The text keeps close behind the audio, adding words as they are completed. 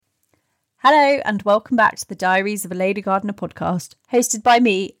Hello and welcome back to the Diaries of a Lady Gardener podcast, hosted by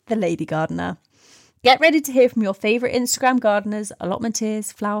me, the Lady Gardener. Get ready to hear from your favourite Instagram gardeners,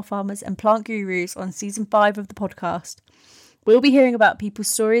 allotmenteers, flower farmers and plant gurus on season 5 of the podcast. We'll be hearing about people's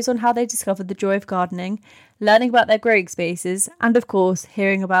stories on how they discovered the joy of gardening, learning about their growing spaces, and of course,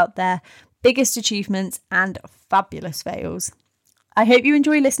 hearing about their biggest achievements and fabulous fails. I hope you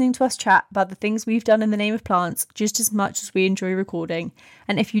enjoy listening to us chat about the things we've done in the name of plants just as much as we enjoy recording.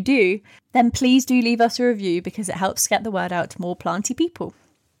 And if you do, then please do leave us a review because it helps get the word out to more planty people.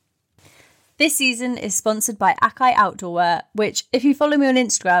 This season is sponsored by Akai Outdoor Wear, which, if you follow me on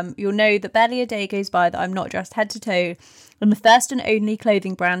Instagram, you'll know that barely a day goes by that I'm not dressed head to toe in the first and only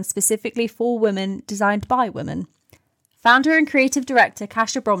clothing brand specifically for women, designed by women. Founder and creative director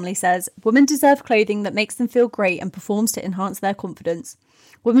Kasha Bromley says, women deserve clothing that makes them feel great and performs to enhance their confidence.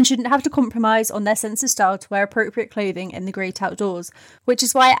 Women shouldn't have to compromise on their sense of style to wear appropriate clothing in the great outdoors, which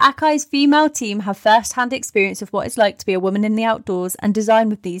is why Akai's female team have first-hand experience of what it's like to be a woman in the outdoors and design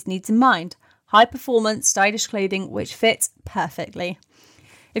with these needs in mind. High-performance, stylish clothing which fits perfectly.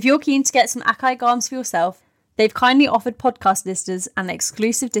 If you're keen to get some Akai garms for yourself, they've kindly offered podcast listeners an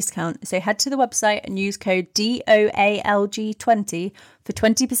exclusive discount, so head to the website and use code DOALG20 for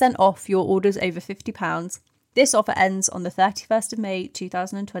 20% off your orders over £50. This offer ends on the 31st of May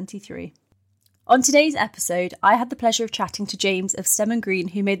 2023. On today's episode, I had the pleasure of chatting to James of Stem and Green,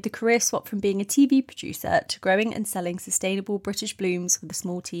 who made the career swap from being a TV producer to growing and selling sustainable British blooms with a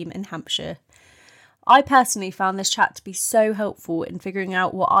small team in Hampshire. I personally found this chat to be so helpful in figuring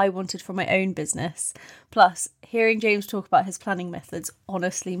out what I wanted from my own business. Plus, hearing James talk about his planning methods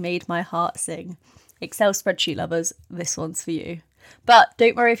honestly made my heart sing. Excel spreadsheet lovers, this one's for you. But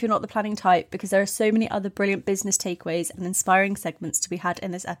don't worry if you're not the planning type, because there are so many other brilliant business takeaways and inspiring segments to be had in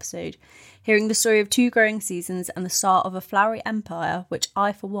this episode. Hearing the story of 2 growing seasons and the start of a flowery empire, which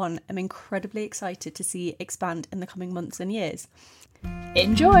I, for one, am incredibly excited to see expand in the coming months and years.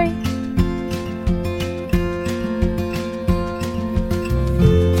 Enjoy!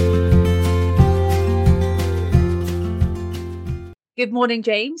 Good morning,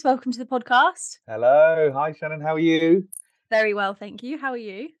 James. Welcome to the podcast. Hello. Hi, Shannon. How are you? Very well, thank you. How are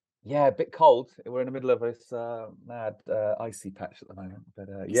you? Yeah, a bit cold. We're in the middle of this mad icy patch at the moment. But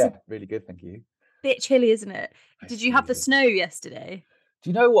yeah, really good, thank you. Bit chilly, isn't it? Did you have the snow yesterday?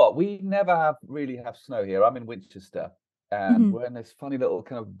 Do you know what? We never really have snow here. I'm in Winchester, and we're in this funny little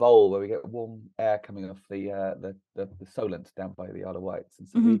kind of bowl where we get warm air coming off the Solent down by the Isle of Wight. And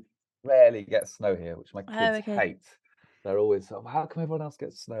so we rarely get snow here, which my kids hate. They're always, how come everyone else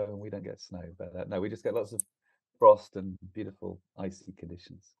gets snow and we don't get snow? But no, we just get lots of frost and beautiful icy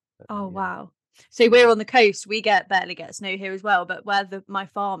conditions. But, oh, yeah. Wow. So we're on the coast. We barely get snow here as well. But where my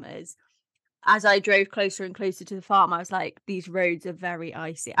farm is, as I drove closer and closer to the farm, I was like, these roads are very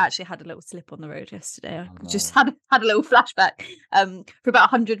icy. I actually had a little slip on the road yesterday. I just had a little flashback. For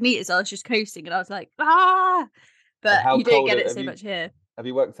about 100 metres, I was just coasting and I was like, ah! But you don't get it so much here. Have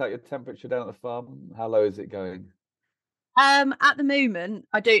you worked out your temperature down at the farm? How low is it going? At the moment,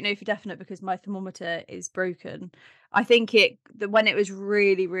 I don't know for definite because my thermometer is broken. I think when it was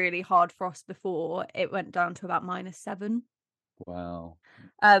really, really hard frost before, it went down to about -7. Wow.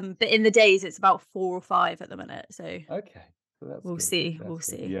 But in the days, it's about 4 or 5 at the minute. So okay, so that's we'll good. see. We'll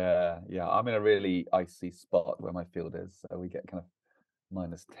see. Yeah. I'm in a really icy spot where my field is, so we get kind of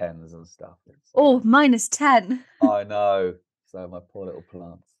 -10s and stuff. Oh, -10. I know. So my poor little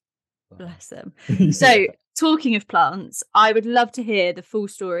plants. Bless them. So, talking of plants, I would love to hear the full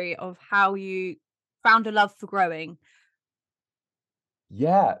story of how you found a love for growing.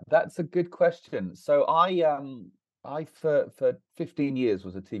 Yeah, that's a good question. So I for 15 years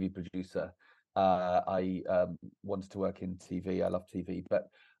was a TV producer. I wanted to work in TV. I love TV,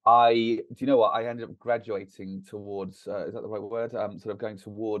 but do you know what? I ended up graduating towards, is that the right word? Sort of going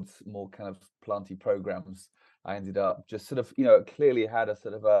towards more kind of planty programs. I ended up just sort of, clearly had a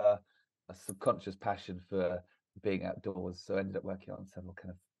sort of a subconscious passion for being outdoors. So I ended up working on several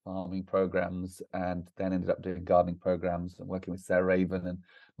kind of farming programs, and then ended up doing gardening programs and working with Sarah Raven and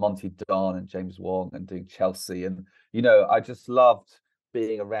Monty Don and James Wong and doing Chelsea. And, I just loved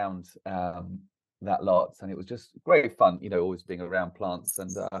being around that lot. And it was just great fun, always being around plants.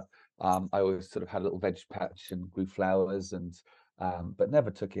 And I always sort of had a little veg patch and grew flowers but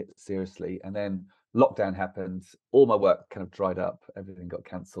never took it seriously. And then lockdown happened, all my work kind of dried up, everything got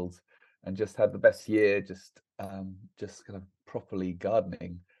cancelled, and just had the best year, just kind of properly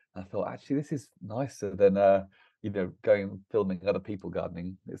gardening. I thought, actually, this is nicer than going and filming other people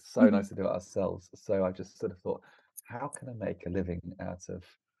gardening. It's so nice to do it ourselves. So I just sort of thought, how can I make a living out of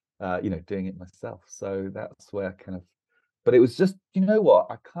doing it myself? So that's where kind of, but it was just,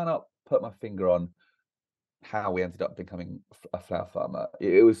 I cannot put my finger on how we ended up becoming a flower farmer.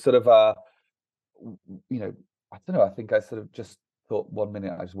 It was sort of a, you know, I don't know. I think I sort of just thought one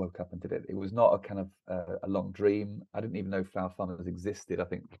minute I just woke up and did it. It was not a kind of a long dream. I didn't even know flower farmers existed. I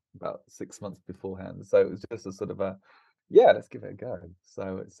think about 6 months beforehand. So it was just a sort of a, yeah, let's give it a go.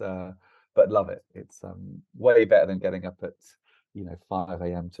 So it's but love it. It's way better than getting up at 5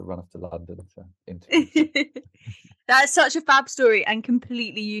 a.m. to run off to London to interview. That's such a fab story and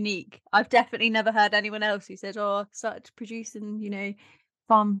completely unique. I've definitely never heard anyone else who said, "Oh, I started producing,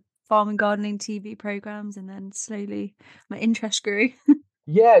 farm and gardening TV programs, and then slowly my interest grew."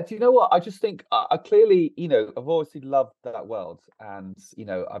 Yeah, do you know what? I just think I clearly, I've obviously loved that world, and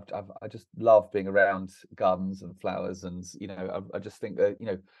I just love being around gardens and flowers, and I just think that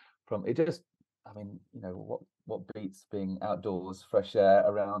from it just, I mean, what beats being outdoors, fresh air,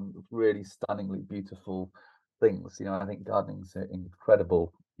 around really stunningly beautiful things. I think gardening's an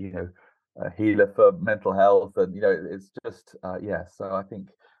incredible, healer for mental health, and it's just yeah. So I think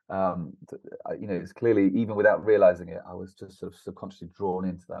it's clearly, even without realizing it, I was just sort of subconsciously drawn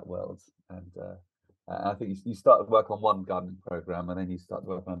into that world. And I think you start to work on one gardening program, and then you start to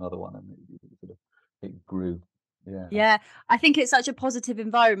work on another one, and it grew. Yeah, I think it's such a positive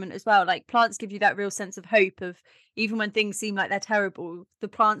environment as well. Like, plants give you that real sense of hope of, even when things seem like they're terrible, the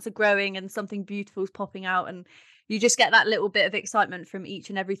plants are growing and something beautiful is popping out, and you just get that little bit of excitement from each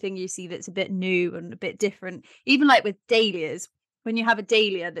and everything you see that's a bit new and a bit different. Even like with dahlias, when you have a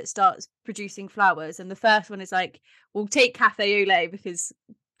dahlia that starts producing flowers, and the first one is like, we'll take cafe au lait because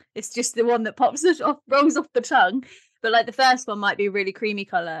it's just the one that pops it off, rolls off the tongue. But like, the first one might be a really creamy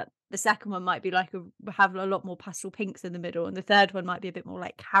color. The second one might be like have a lot more pastel pinks in the middle, and the third one might be a bit more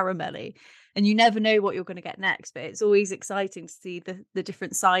like caramelly. And you never know what you're going to get next, but it's always exciting to see the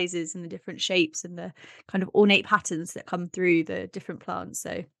different sizes and the different shapes and the kind of ornate patterns that come through the different plants.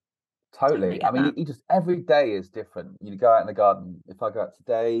 So Totally. I mean, you just, every day is different. You go out in the garden. If I go out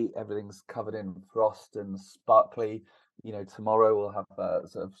today, everything's covered in frost and sparkly. Tomorrow we'll have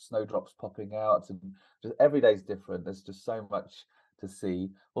sort of snowdrops popping out, and just every day's different. There's just so much to see.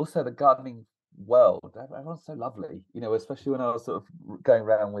 Also, the gardening world, everyone's so lovely. Especially when I was sort of going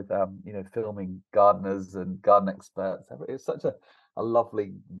around with filming gardeners and garden experts. It's such a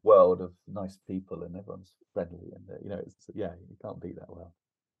lovely world of nice people, and everyone's friendly, and it's, yeah, you can't beat that world.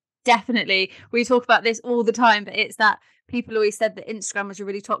 Definitely. We talk about this all the time, but it's that people always said that Instagram was a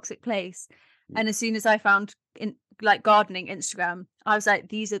really toxic place. And as soon as I found like gardening Instagram, I was like,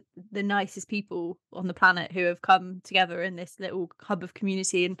 these are the nicest people on the planet who have come together in this little hub of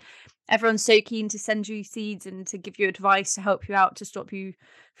community. And everyone's so keen to send you seeds and to give you advice, to help you out, to stop you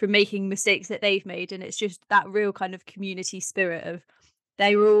from making mistakes that they've made. And it's just that real kind of community spirit of,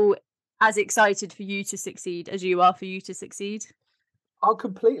 they were all as excited for you to succeed as you are for you to succeed. Oh,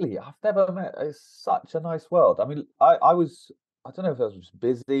 completely. I've never met. It's such a nice world. I mean, I don't know if I was just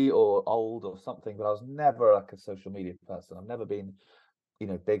busy or old or something, but I was never like a social media person. I've never been,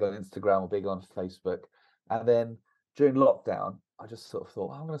 big on Instagram or big on Facebook. And then during lockdown, I just sort of thought,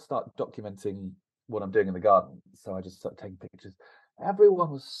 well, I'm going to start documenting what I'm doing in the garden. So I just started taking pictures.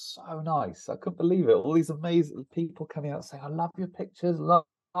 Everyone was so nice. I couldn't believe it. All these amazing people coming out saying, I love your pictures, love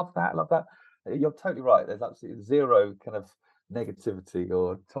that, love that. You're totally right. There's absolutely zero kind of negativity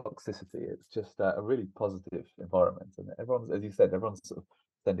or toxicity. It's just a really positive environment, and everyone's, as you said, everyone's sort of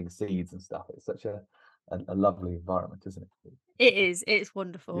sending seeds and stuff. It's such a lovely environment, isn't it? It is. It's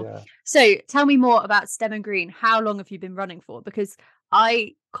wonderful. Yeah. So tell me more about Stem and Green. How long have you been running for? Because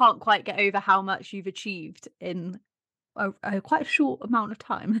I can't quite get over how much you've achieved in a quite a short amount of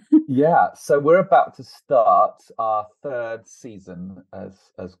time. Yeah, so we're about to start our third season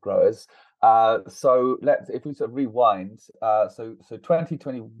as growers. So if we sort of rewind, so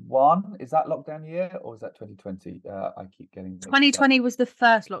 2021, is that lockdown year or is that 2020? I keep getting 2020 was the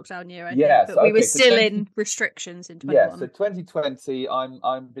first lockdown year, I yeah, think, but we were still in restrictions in 21. Yeah, so 2020,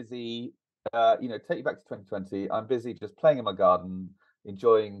 I'm busy. Take you back to 2020. I'm busy just playing in my garden,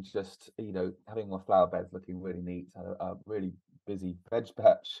 enjoying just having my flower beds looking really neat. A really busy veg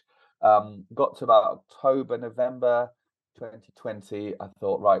patch. Got to about October, November 2020. I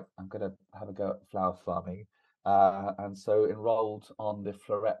thought, right, I'm gonna have a go at flower farming, and so enrolled on the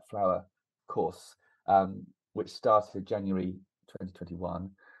Floret Flower course, which started January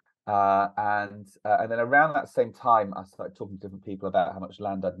 2021. And then around that same time, I started talking to different people about how much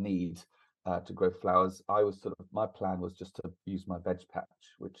land I'd need to grow flowers. I was my plan was just to use my veg patch,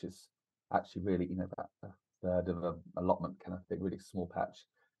 which is actually really, about a third of an allotment kind of thing, really small patch.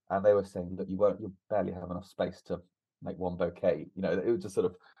 And they were saying that you'll barely have enough space to make one bouquet. It would just sort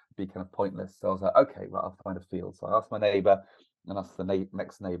of be kind of pointless. So I was like, okay, right, I'll find a field. So I asked my neighbour, and that's the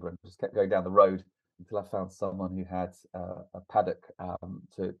next neighbour, and just kept going down the road until I found someone who had a paddock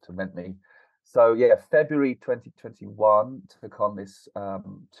to rent me. So yeah, February 2021 took on this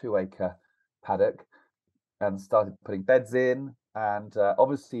 2-acre paddock and started putting beds in, and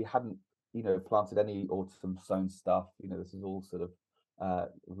obviously hadn't planted any autumn sown stuff. This is all sort of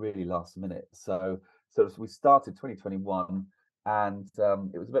really last minute. So we started 2021, and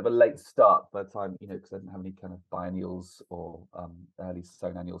it was a bit of a late start by the time, because I didn't have any kind of biennials or early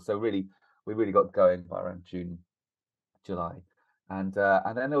sown annuals. So we really got going by around June, July, and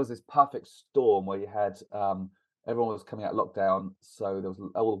then there was this perfect storm where you had everyone was coming out of lockdown, so there was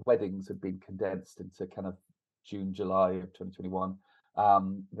all the weddings had been condensed into kind of June, July of 2021.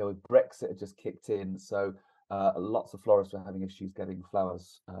 There was Brexit had just kicked in, so lots of florists were having issues getting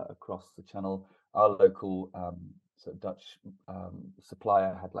flowers across the channel. Our local sort of Dutch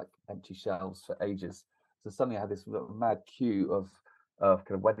supplier had like empty shelves for ages, so suddenly I had this mad queue of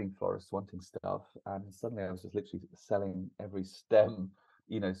kind of wedding florists wanting stuff, and suddenly I was just literally selling every stem,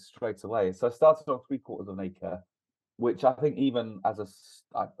 straight away. So I started on 3/4 of an acre, which I think even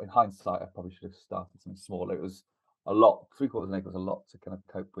in hindsight, I probably should have started something smaller. It was a lot. 3/4 of an acre was a lot to kind of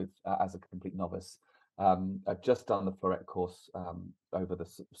cope with as a complete novice. I've just done the floret course over the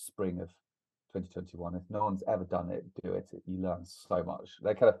spring of 2021. If no one's ever done it, do it. You learn so much.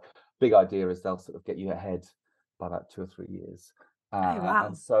 Their kind of big idea is they'll sort of get you ahead by about 2 or 3 years. Oh, wow.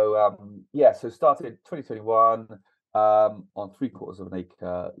 And so so started 2021 on 3/4 of an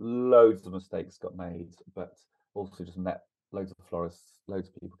acre. Loads of mistakes got made, but also just met loads of florists, loads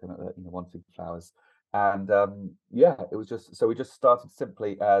of people kind of wanting flowers. And it was just, so we just started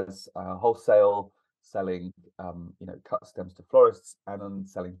simply as wholesale, selling cut stems to florists, and then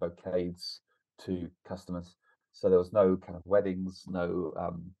selling bouquets to customers. So there was no kind of weddings, no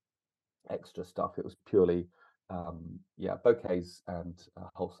extra stuff. It was purely bouquets and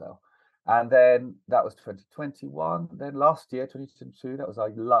wholesale. And then that was 2021. Then last year, 2022, that was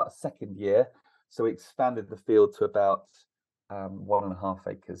our second year. So we expanded the field to about 1.5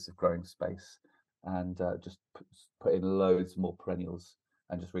 acres of growing space, and just put in loads more perennials,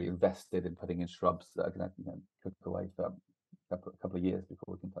 and just really invested in putting in shrubs that are going to cook away for a couple of years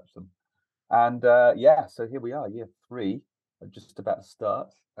before we can touch them. And so here we are, year 3, just about to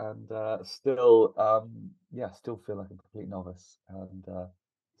start, and still feel like a complete novice, and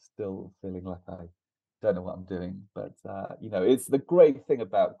still feeling like I don't know what I'm doing. But it's the great thing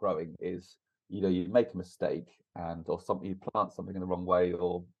about growing is you make a mistake, or something, you plant something in the wrong way,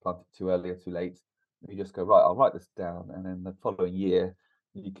 or plant it too early or too late. You just go, right, I'll write this down, and then the following year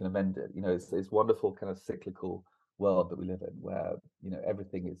you can amend it. It's wonderful kind of cyclical world that we live in, where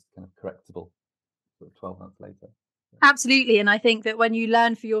everything is kind of correctable sort of 12 months later. Absolutely. And I think that when you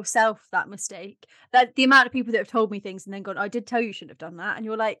learn for yourself that mistake, that the amount of people that have told me things and then gone, I did tell you shouldn't have done that, and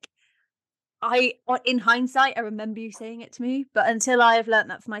you're like, in hindsight, I remember you saying it to me, but until I have learnt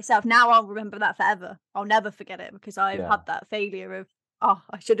that for myself, now I'll remember that forever. I'll never forget it, because I've had that failure of,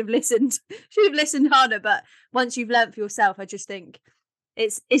 I should have listened harder. But once you've learnt for yourself, I just think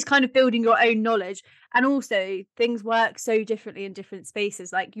it's kind of building your own knowledge. And also things work so differently in different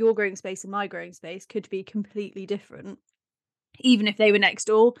spaces. Like your growing space and my growing space could be completely different, even if they were next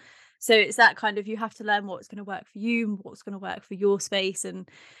door. So it's that kind of, you have to learn what's going to work for you and what's going to work for your space. And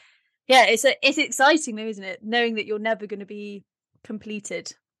yeah, it's exciting though, isn't it? Knowing that you're never going to be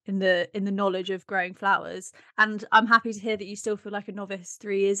completed in the knowledge of growing flowers. And I'm happy to hear that you still feel like a novice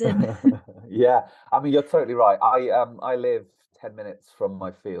 3 years in. Yeah, I mean, you're totally right. I live 10 minutes from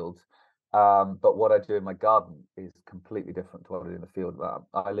my field, but what I do in my garden is completely different to what I do in the field.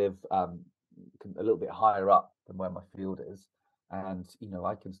 I live a little bit higher up than where my field is, and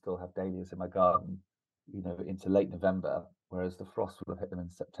I can still have dahlias in my garden into late November, whereas the frost will have hit them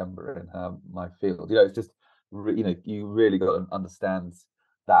in September in my field. It's just you really got to understand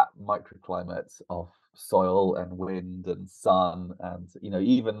that microclimate of soil and wind and sun, and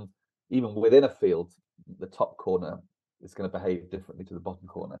even within a field, the top corner is going to behave differently to the bottom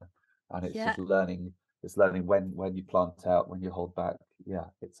corner, and it's just learning. It's learning when you plant out, when you hold back. Yeah,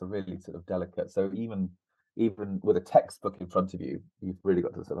 it's a really sort of delicate. So even with a textbook in front of you, you've really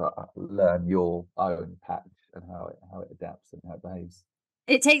got to sort of learn your own patch and how it adapts and how it behaves.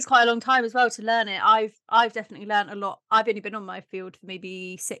 It takes quite a long time as well to learn it. I've definitely learned a lot. I've only been on my field for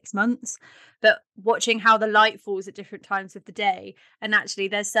maybe 6 months, but watching how the light falls at different times of the day, and actually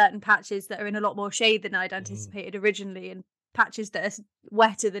there's certain patches that are in a lot more shade than I'd anticipated originally, and patches that are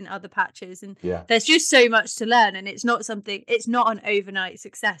wetter than other patches, and there's just so much to learn. And it's not an overnight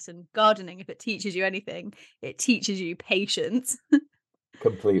success. And gardening, if it teaches you anything, it teaches you patience.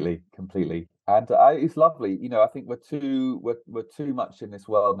 completely. And it's lovely. I think we're too much in this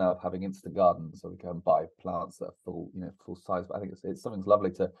world now of having instant gardens, so we go and buy plants that are full size. But I think it's something's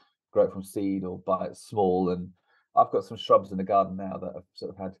lovely to grow it from seed or buy it small. And I've got some shrubs in the garden now that have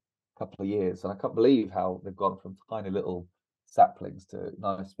sort of had a couple of years, and I can't believe how they've gone from tiny little saplings to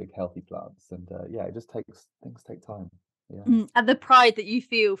nice big healthy plants. And yeah, it just things take time. Yeah. And the pride that you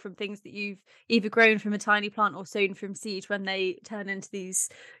feel from things that you've either grown from a tiny plant or sown from seed when they turn into these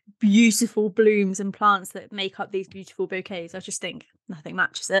beautiful blooms and plants that make up these beautiful bouquets. I just think nothing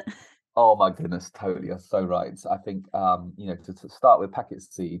matches it. Oh my goodness, totally. You're so right. I think to start with packet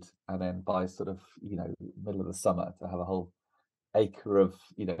seed and then by sort of, middle of the summer to have a whole acre of,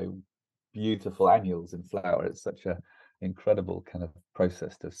 beautiful annuals in flower. It's such a incredible kind of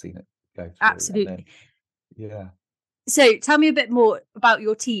process to have seen it go through. And then, Absolutely. yeah. So tell me a bit more about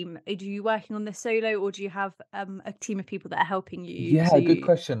your team. Are you working on this solo, or do you have a team of people that are helping you Yeah, good to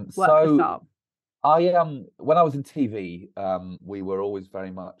question. work the So farm? when I was in TV, we were always very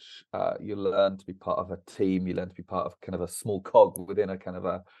much you learn to be part of a team, you learn to be part of kind of a small cog within a kind of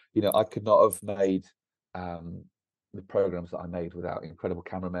I could not have made um the programs that I made without incredible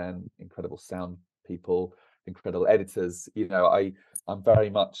cameramen, incredible sound people, incredible editors. I'm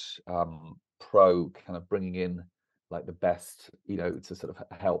very much pro kind of bringing in like the best, to sort of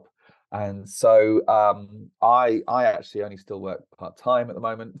help. And so I actually only still work part-time at the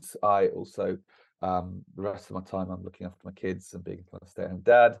moment. I also the rest of my time I'm looking after my kids and being kind of stay-at-home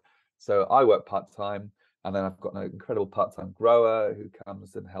dad. So I work part-time, and then I've got an incredible part-time grower who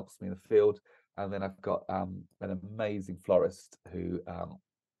comes and helps me in the field. And then I've got an amazing florist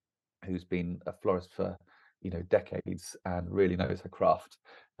who's been a florist for decades and really knows her craft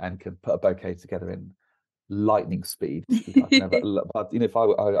and can put a bouquet together in lightning speed. I've never, but if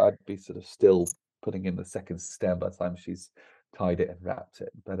I'd be sort of still putting in the second stem by the time she's tied it and wrapped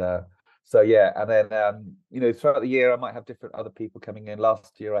it. But so yeah, and then throughout the year I might have different other people coming in.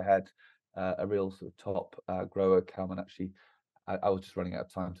 Last year I had a real sort of top grower come, and actually I was just running out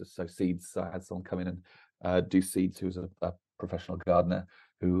of time to sow seeds, so I had someone come in and do seeds who was a professional gardener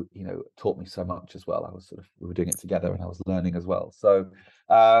who taught me so much as well. We were doing it together and I was learning as well. So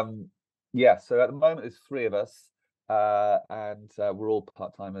yeah, so at the moment there's three of us, and we're all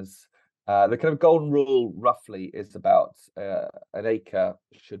part-timers. The kind of golden rule roughly is about an acre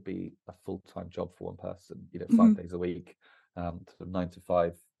should be a full-time job for one person, 5 days a week, sort of 9 to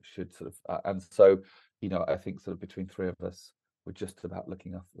 5 should sort of, and so, I think sort of between three of us, we're just about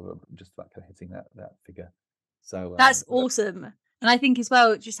just about kind of hitting that figure. So That's awesome. And I think as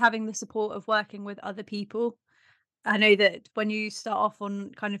well, just having the support of working with other people. I know that when you start off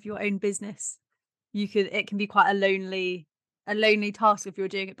on kind of your own business, it can be quite a lonely task if you're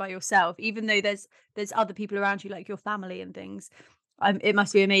doing it by yourself, even though there's other people around you, like your family and things. It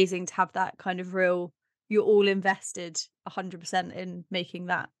must be amazing to have that kind of you're all invested 100% in making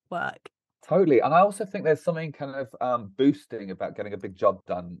that work. Totally. And I also think there's something kind of boosting about getting a big job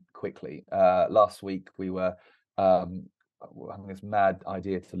done quickly. Last week we were having this mad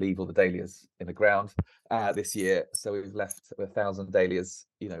idea to leave all the dahlias in the ground this year. So we've left 1,000 dahlias,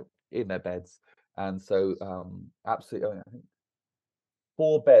 in their beds. And so absolutely, I think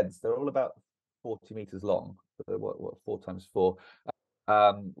 4 beds, they're all about 40 meters long. So what 4 times 4?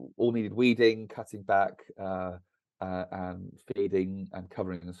 All needed weeding, cutting back, and feeding and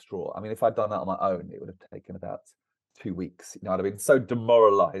covering in straw. I mean, if I'd done that on my own, it would have taken about 2 weeks. I'd have been so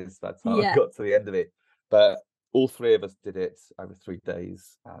demoralized by the time I Yeah. got to the end of it. But all three of us did it over 3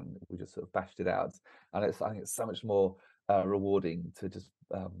 days, and we just sort of bashed it out. And I think it's so much more rewarding to just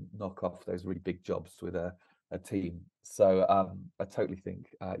knock off those really big jobs with a team. So I totally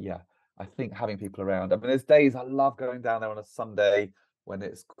think, yeah, I think having people around. I mean, there's days I love going down there on a Sunday when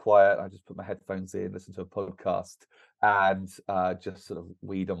it's quiet. I just put my headphones in, listen to a podcast, and just sort of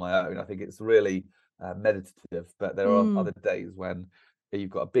weed on my own. I think it's really meditative. But there are Mm. other days when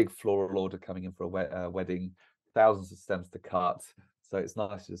you've got a big floral order coming in for a wedding, thousands of stems to cut. So it's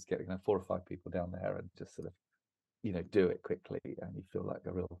nice to just get 4 or 5 people down there and just sort of do it quickly, and you feel like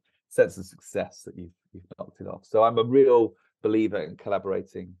a real sense of success that you've knocked it off. So I'm a real believer in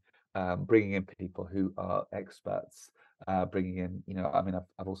collaborating, bringing in people who are experts, bringing in, I mean,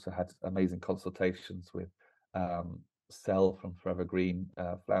 I've also had amazing consultations with Sel from Forever Green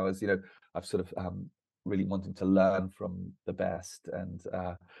Flowers. I've sort of really wanting to learn from the best, and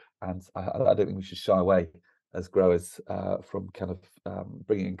I don't think we should shy away as growers from kind of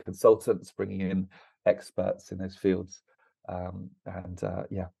bringing in consultants, bringing in experts in those fields, and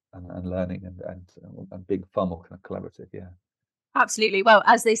yeah, and learning and being far more kind of collaborative. Yeah. Absolutely. Well,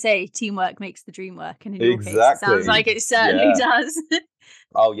 as they say, teamwork makes the dream work, and in your case, it sounds Exactly. like it certainly Yeah. does.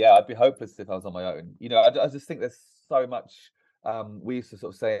 Oh yeah, I'd be hopeless if I was on my own. I just think there's so much. We used to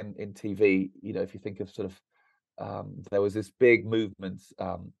sort of say in TV, if you think of sort of there was this big movement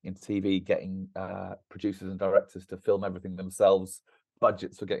in TV getting producers and directors to film everything themselves.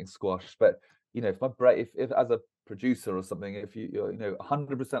 Budgets were getting squashed, but if my brain, if as a producer or something, if you're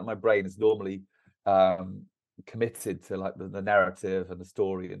 100% of my brain is normally um, committed to like the narrative and the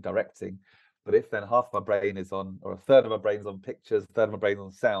story and directing. But if then half my brain is on, or a third of my brain's on pictures, a third of my brain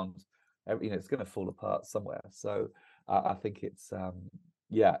on sound, it's going to fall apart somewhere. So I think it's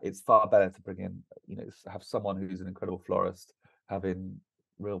it's far better to bring in, have someone who's an incredible florist, having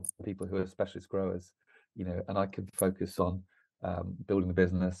real people who are specialist growers, and I can focus on building the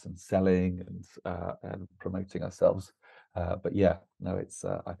business and selling and promoting ourselves. But yeah, no, it's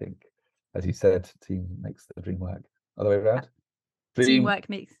I think, as you said, team makes the dream work. Other way around, Teamwork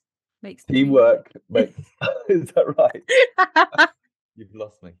makes the dream work. teamwork makes. Is that right? You've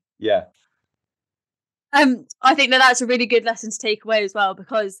lost me. Yeah. I think that's a really good lesson to take away as well,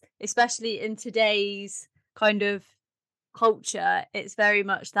 because especially in today's kind of culture, it's very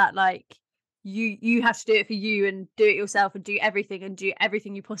much that like you have to do it for you and do it yourself and do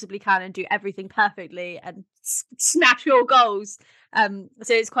everything you possibly can and do everything perfectly and smash your goals. So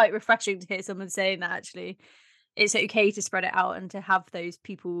it's quite refreshing to hear someone saying that actually it's okay to spread it out and to have those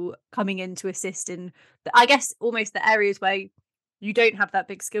people coming in to assist in I guess almost the areas where you don't have that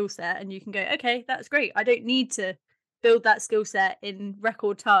big skill set, and you can go, okay, that's great, I don't need to build that skill set in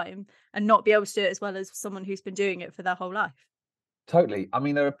record time and not be able to do it as well as someone who's been doing it for their whole life. Totally. I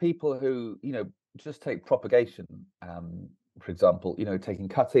mean, there are people who, just take propagation, for example, taking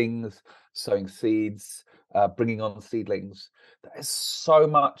cuttings, sowing seeds, bringing on seedlings. There's so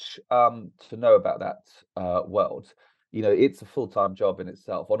much to know about that world. It's a full-time job in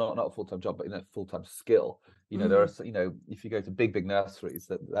itself, or not a full-time job, but a full-time skill. There are, if you go to big nurseries,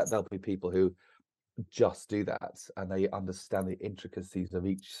 that there'll be people who just do that, and they understand the intricacies of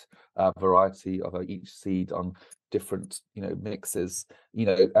each variety of each seed on different mixes,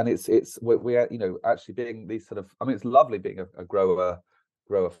 and it's we're actually being these sort of, I mean, it's lovely being a grower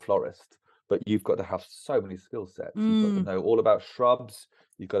florist, but you've got to have so many skill sets. You've got to know all about shrubs,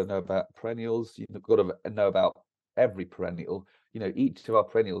 you've got to know about perennials, you've got to know about every perennial. Each of our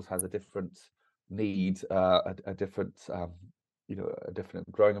perennials has a different need, a different a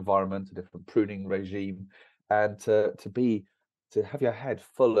different growing environment, a different pruning regime, and to have your head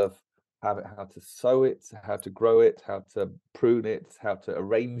full of how to sow it, how to grow it, how to prune it, how to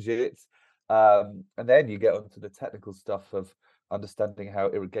arrange it, and then you get onto the technical stuff of understanding how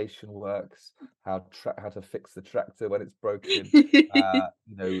irrigation works, how to fix the tractor when it's broken,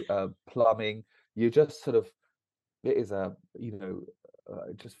 plumbing. You just sort of, it is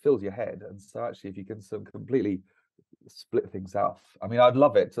it just fills your head. And so actually, if you can sort of completely split things off. I mean, I'd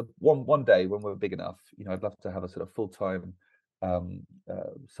love it to one day when we're big enough. I'd love to have a sort of full-time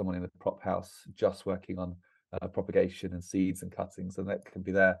someone in the prop house just working on propagation and seeds and cuttings, and that can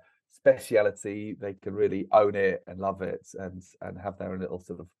be their speciality. They can really own it and love it, and have their own little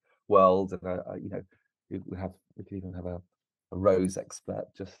sort of world. And we could even have a rose expert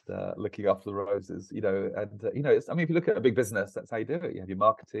just looking after the roses. It's, I mean, if you look at a big business, that's how you do it. You have your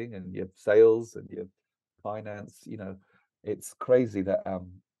marketing and your sales and your finance. It's crazy that I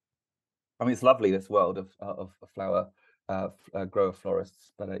mean, it's lovely, this world of flower grower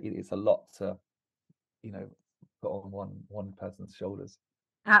florists, but it's a lot to put on one person's shoulders.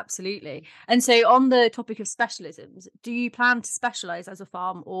 Absolutely. And so on the topic of specialisms, do you plan to specialize as a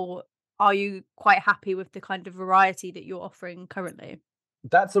farm, or are you quite happy with the kind of variety that you're offering currently?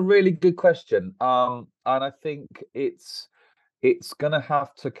 That's a really good question, and I think it's gonna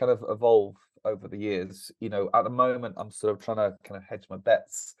have to kind of evolve over the years. At the moment, I'm sort of trying to kind of hedge my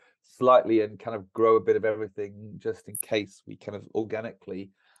bets slightly and kind of grow a bit of everything just in case we kind of organically.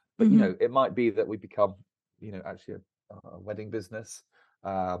 But it might be that we become, actually a wedding business,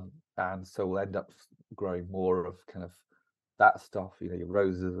 and so we'll end up growing more of kind of that stuff. Your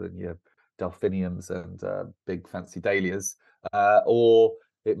roses and your delphiniums and big fancy dahlias, or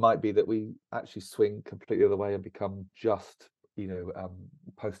it might be that we actually swing completely the other way and become just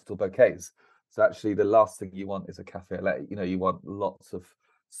postal bouquets. So actually, the last thing you want is a cafe au lait. You want lots of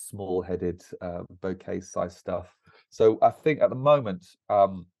small-headed bouquet size stuff. So I think at the moment,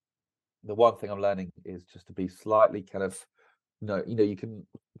 the one thing I'm learning is just to be slightly kind of, you can,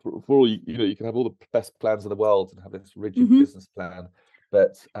 for all you can have all the best plans in the world and have this rigid business plan,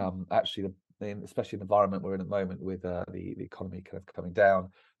 but actually, especially in the environment we're in at the moment with the economy kind of coming down,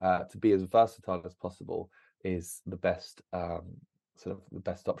 to be as versatile as possible. is the best sort of the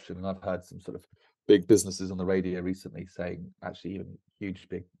best option. And I've heard some sort of big businesses on the radio recently saying, actually, even huge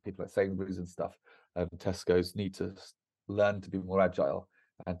big people like Sainsbury's and stuff, Tesco's need to learn to be more agile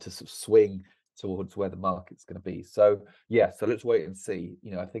and to sort of swing towards where the market's going to be. So yeah, so let's wait and see.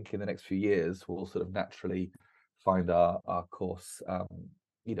 You know, I think in the next few years we'll sort of naturally find our course.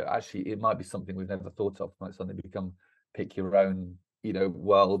 You know, actually, it might be something we've never thought of. It might suddenly become pick your own, you know,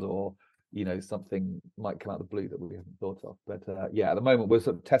 world, or you know, something might come out of the blue that we haven't thought of. But yeah, at the moment we're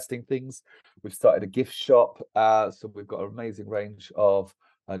sort of testing things. We've started a gift shop, so we've got an amazing range of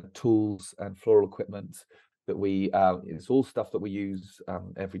tools and floral equipment that we it's all stuff that we use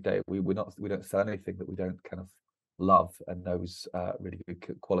every day. We don't sell anything that we don't kind of love and knows really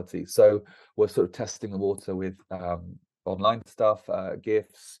good quality. So we're sort of testing the water with online stuff,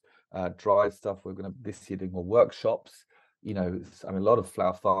 gifts, dried stuff. We're going to this year doing more workshops. You know, I mean, a lot of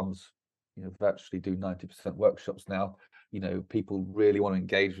flower farms, you know, virtually do 90% workshops now. You know, people really want to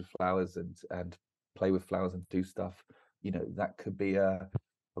engage with flowers and play with flowers and do stuff. You know, that could be a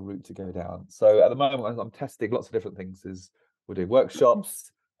route to go down. So at the moment, I'm testing lots of different things. We're doing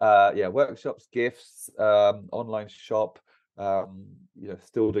workshops, workshops, gifts, online shop. You know,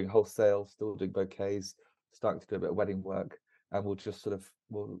 still doing wholesale, still doing bouquets, starting to do a bit of wedding work, and we'll just sort of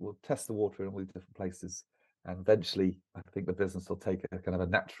we'll test the water in all these different places, and eventually, I think the business will take a kind of a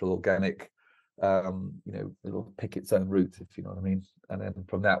natural, organic, you know, it'll pick its own route, if you know what I mean. And then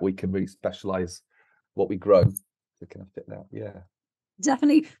from that, we can really specialize what we grow to kind of fit that. Yeah.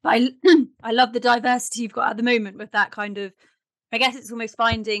 Definitely. But I love the diversity you've got at the moment with that kind of, I guess it's almost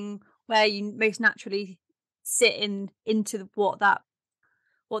finding where you most naturally sit into what that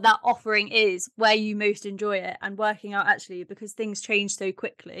offering is, where you most enjoy it, and working out actually, because things change so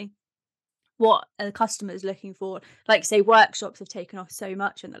quickly, what are the customers looking for. Like say workshops have taken off so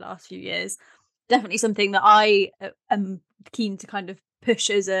much in the last few years. Definitely something that I am keen to kind of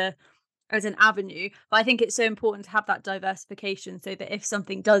push as an avenue. But I think it's so important to have that diversification so that if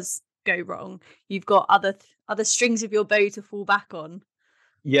something does go wrong, you've got other strings of your bow to fall back on.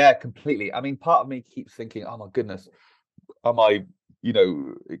 Yeah, completely. I mean, part of me keeps thinking, oh my goodness, am I, you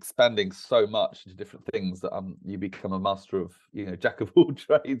know, expanding so much into different things that you become a master of, you know, jack of all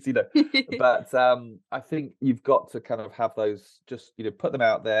trades, you know. But I think you've got to kind of have those, just, you know, put them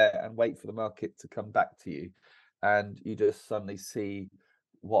out there and wait for the market to come back to you, and you just suddenly see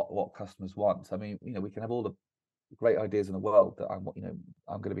what customers want. I mean, you know, we can have all the great ideas in the world that I'm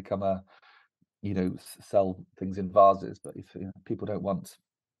going to become a, you know, sell things in vases, but if you know, people don't want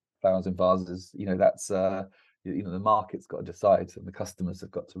flowers in vases, you know, that's you know, the market's got to decide, and the customers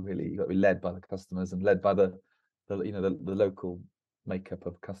have got to really, you've got to be led by the customers and led by the you know, the local makeup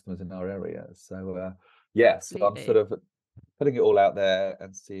of customers in our area. So yeah, so I'm sort of putting it all out there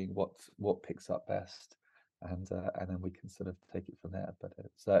and seeing what picks up best, and then we can sort of take it from there. But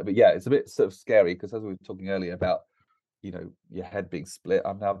it's but yeah, it's a bit sort of scary, because as we were talking earlier about, you know, your head being split,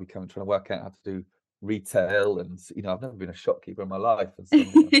 I'm now trying to work out how to do retail, and you know, I've never been a shopkeeper in my life, and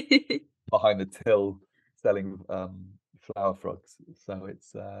suddenly I'm behind the till selling flower frogs. So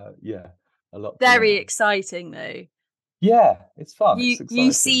it's yeah, a lot to Very learn. exciting though. Yeah, it's fun. You It's exciting.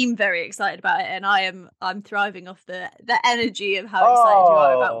 you seem very excited about it, and I'm thriving off the energy of how excited you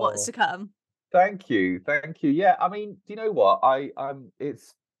are about what's to come. Thank you. Yeah, I mean, do you know what? I'm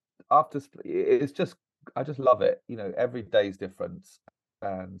it's after it's just, I just love it. You know, every day is different,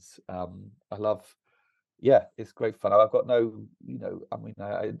 and I love, yeah, it's great fun. I've got no, you know, I mean,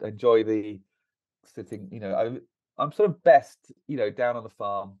 I enjoy the sitting, you know, I'm sort of best, you know, down on the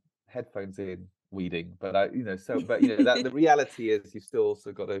farm, headphones in, weeding. But but you know, that the reality is you still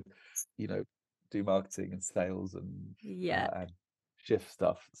also got to, you know, do marketing and sales and shift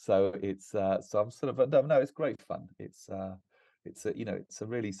stuff. So it's so I'm sort of no, it's great fun. It's a, you know, it's a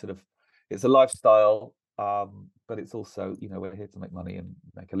really sort of, it's a lifestyle, but it's also, you know, we're here to make money and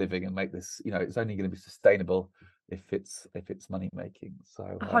make a living and make this, you know, it's only going to be sustainable if it's money making. So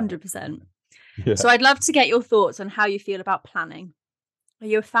 100%. yeah. So I'd love to get your thoughts on how you feel about planning. Are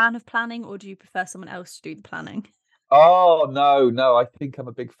you a fan of planning, or do you prefer someone else to do the planning? Oh no, I think I'm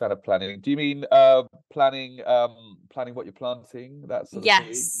a big fan of planning. Do you mean planning what you're planting, that sort of thing?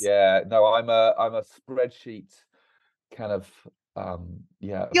 Yes. Yeah, no, I'm a spreadsheet kind of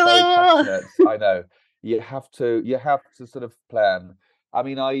yeah, very passionate. I know. You have to sort of plan. I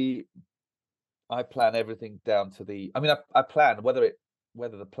mean, I plan everything down to the, I mean, I plan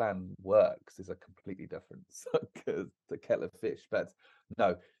whether the plan works is a completely different the kettle of fish. But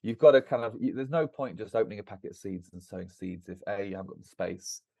no, you've got to kind of, there's no point just opening a packet of seeds and sowing seeds if you haven't got the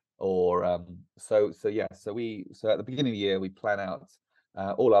space, or so yeah, so at the beginning of the year we plan out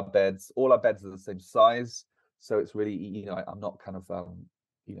all our beds are the same size. So it's really, I'm not kind of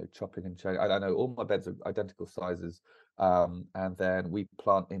chopping and changing. I know all my beds are identical sizes, and then we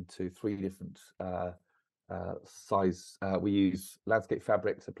plant into 3 different size. We use landscape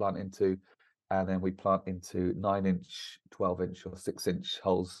fabric to plant into, and then we plant into 9-inch, 12-inch, or 6-inch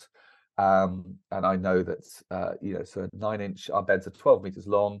holes. And I know that so 9-inch, our beds are 12 meters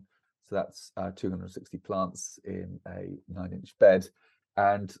long, so that's 260 plants in a 9-inch bed.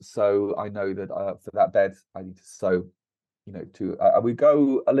 And so I know that for that bed, I need to sow, we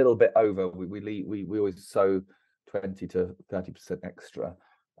go a little bit over. We always sow 20 to 30% extra.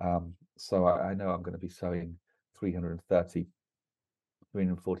 So I know I'm going to be sowing 340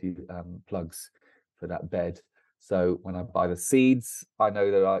 plugs for that bed. So when I buy the seeds, I know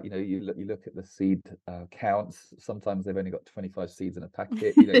that you look at the seed counts. Sometimes they've only got 25 seeds in a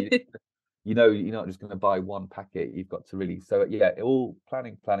packet. You're not just going to buy one packet. You've got to really. So yeah, all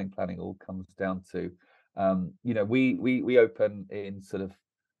planning all comes down to, we open in sort of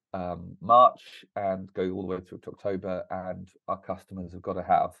March and go all the way through to October, and our customers have got to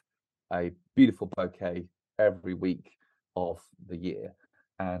have a beautiful bouquet every week of the year.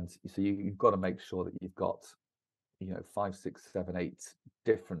 And so you've got to make sure that you've got 5, 6, 7, 8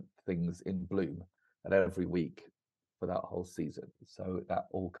 different things in bloom at every week for that whole season. So that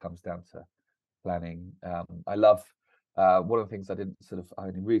all comes down to planning. I love one of the things I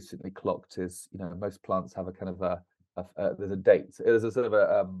only recently clocked is, most plants have a kind of there's a date. There's a sort of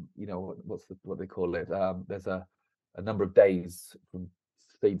a what they call it. There's a number of days from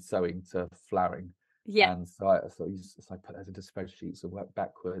seed sowing to flowering. Yeah. And so I put those into spreadsheets and work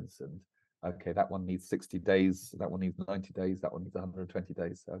backwards. And okay, that one needs 60 days. That one needs 90 days. That one needs 120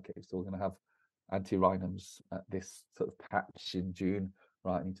 days. Okay, so we're going to have antirrhinums at this sort of patch in June.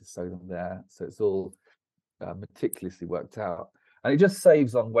 Right, I need to sow them there. So it's all meticulously worked out, and it just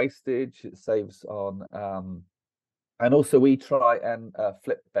saves on wastage. It saves on, and also we try and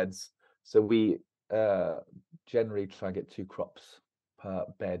flip beds. So we generally try and get 2 crops per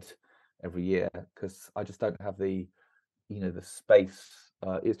bed every year, because I just don't have the space.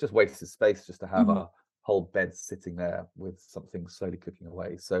 It's just wasted space just to have a whole bed sitting there with something slowly cooking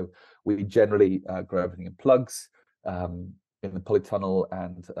away. So we generally grow everything in plugs in the polytunnel.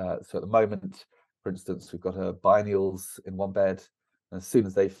 And so at the moment, for instance, we've got biennials in one bed, and as soon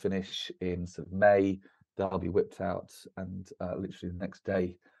as they finish in sort of May, they'll be whipped out, and literally the next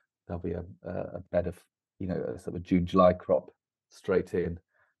day there'll be a bed of a sort of June, July crop straight in,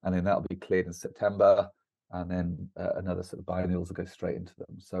 and then that'll be cleared in September, and then another sort of biennials will go straight into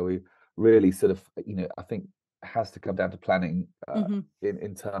them. So we really sort of, I think it has to come down to planning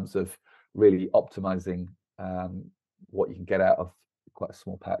in terms of really optimizing what you can get out of quite a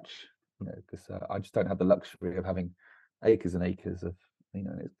small patch, because I just don't have the luxury of having acres and acres of,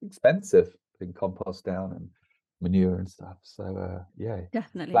 it's expensive putting compost down and manure and stuff. So yeah,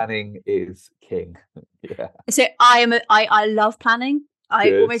 definitely planning is king. Yeah. So I love planning.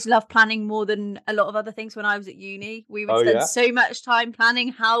 I almost love planning more than a lot of other things. When I was at uni, we would spend so much time planning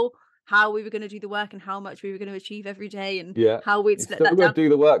how we were going to do the work and how much we were going to achieve every day, and how we'd split that down. Do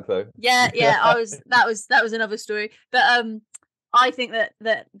the work though. Yeah. That was another story. But I think that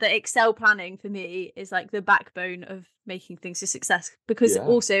the Excel planning for me is like the backbone of making things a success, because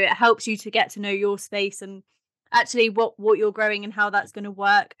also it helps you to get to know your space and actually what you're growing and how that's going to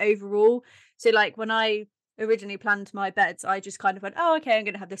work overall. So like when I originally planned my beds, I just kind of went, oh, okay, I'm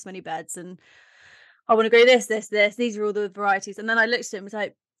going to have this many beds and I want to grow this. These are all the varieties. And then I looked at it and was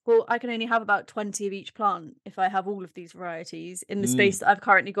like, well, I can only have about 20 of each plant if I have all of these varieties in the space that I've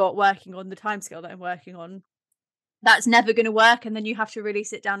currently got working on, the timescale that I'm working on. That's never going to work. And then you have to really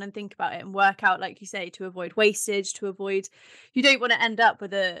sit down and think about it and work out, like you say, to avoid wastage, you don't want to end up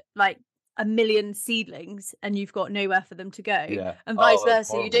with a million seedlings and you've got nowhere for them to go, and vice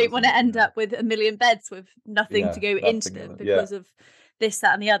versa. You don't want to end up with a million beds with nothing to go into them because of this,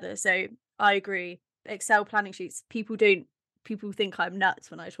 that and the other. So I agree. Excel planning sheets, people think I'm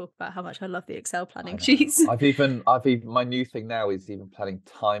nuts when I talk about how much I love the Excel planning sheets. I've even my new thing now is even planning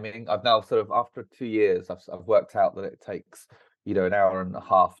timing. I've now sort of, after 2 years, I've worked out that it takes an hour and a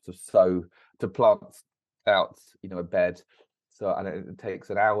half to plant out a bed. So, and it takes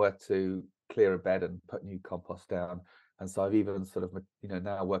an hour to clear a bed and put new compost down. And so I've even sort of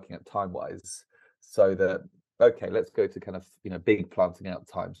now working at time wise, so that okay, let's go to kind of big planting out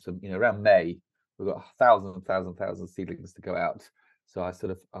time. So around May, we've got 1,000 seedlings to go out. So I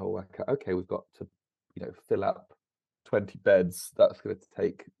sort of, okay, we've got to fill up 20 beds. That's going to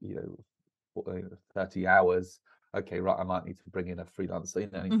take 30 hours. Okay, right, I might need to bring in a freelancer.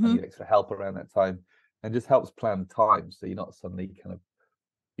 I need extra help around that time, and just helps plan time, so you're not suddenly kind of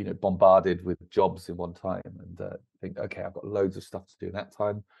bombarded with jobs in one time, and think, okay, I've got loads of stuff to do in that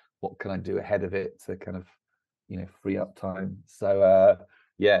time. What can I do ahead of it to kind of free up time? So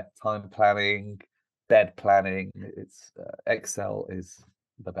yeah, time planning, bed planning. It's Excel is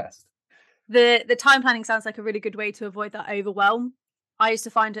the best. The time planning sounds like a really good way to avoid that overwhelm. I used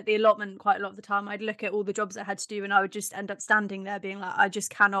to find at the allotment quite a lot of the time I'd look at all the jobs I had to do and I would just end up standing there being like, I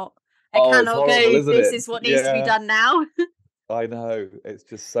cannot It's horrible, go, isn't this it? is what needs to be done now. I know, it's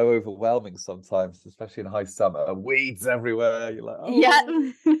just so overwhelming sometimes, especially in high summer. Weeds everywhere. You're like,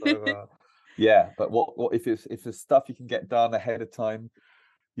 Yeah. yeah. But what if it's stuff you can get done ahead of time?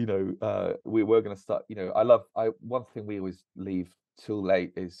 We were going to start. One thing we always leave too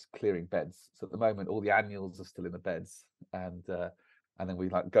late is clearing beds. So at the moment, all the annuals are still in the beds, and then we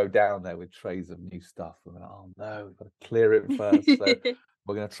like go down there with trays of new stuff. And we're like, oh no, we've got to clear it first. So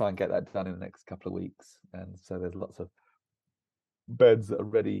we're going to try and get that done in the next couple of weeks. And so there's lots of beds that are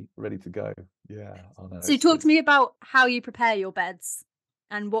ready to go. Yeah. Oh no. So talk to me about how you prepare your beds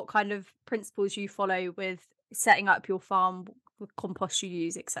and what kind of principles you follow with setting up your farm, what compost you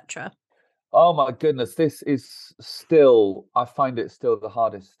use, etc. Oh my goodness, this is still, I find it still the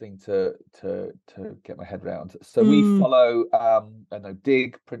hardest thing to get my head around. So we follow a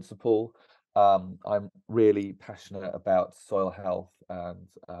dig principle. I'm really passionate about soil health, and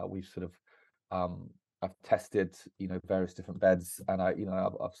we've sort of I've tested various different beds, and I've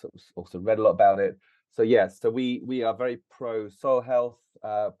sort of also read a lot about it. So yeah, so we are very pro soil health,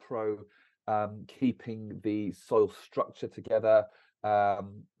 pro keeping the soil structure together.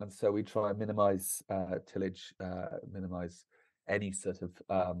 And so we try and minimize tillage, minimize any sort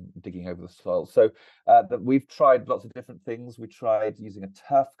of digging over the soil. So we've tried lots of different things. We tried using a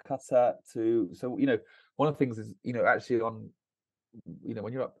turf cutter one of the things is, actually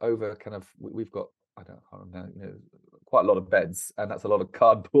when you're up over kind of, we've got, I don't know, quite a lot of beds, and that's a lot of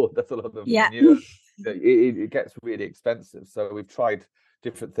cardboard, that's a lot of manure. It gets really expensive. So we've tried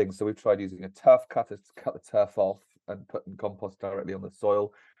different things. So we've tried using a turf cutter to cut the turf off and putting compost directly on the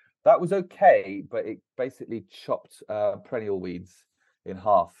soil. That was okay, but it basically chopped perennial weeds in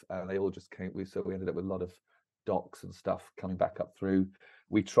half, and they all just came. So we ended up with a lot of docks and stuff coming back up through.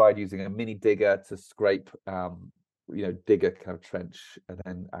 We tried using a mini digger to scrape, dig a kind of trench and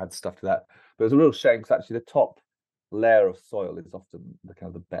then add stuff to that. But it was a real shame because actually the top layer of soil is often the kind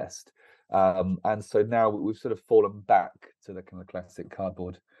of the best. And so now we've sort of fallen back to the kind of classic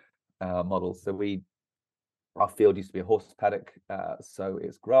cardboard model. So our field used to be a horse paddock, so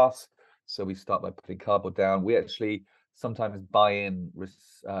it's grass. So we start by putting cardboard down. We actually sometimes buy in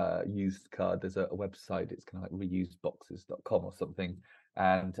used card. There's a website, it's kind of like reusedboxes.com or something,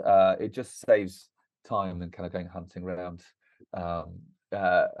 and it just saves time and kind of going hunting around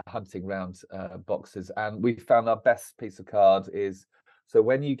boxes. And we found our best piece of card is, so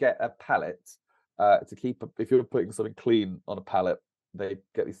when you get a pallet, if you're putting something clean on a pallet, they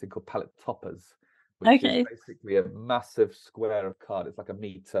get these things called pallet toppers, which is basically a massive square of card. It's like a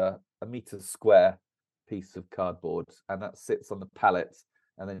meter square piece of cardboard, and that sits on the pallet,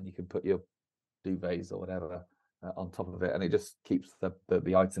 and then you can put your duvets or whatever on top of it, and it just keeps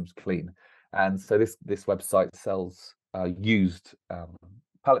the items clean. And so this website sells used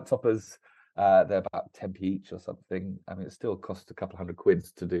pallet toppers. They're about 10p each or something. I mean, it still costs a couple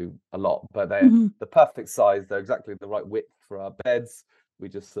 £100 to do a lot, but they're the perfect size. They're exactly the right width for our beds. We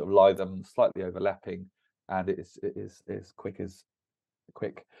just sort of lie them slightly overlapping, and it is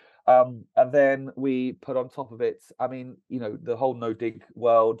quick. And then we put on top of it, I mean, the whole no dig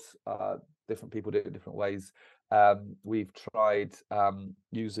world, different people do it different ways. We've tried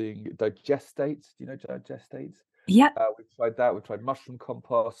using digestate. Do you know digestate? Yeah. We've tried that. We've tried mushroom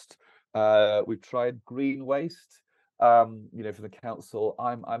compost. We've tried green waste. From the council.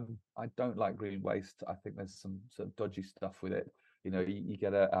 I don't like green waste. I think there's some sort of dodgy stuff with it. You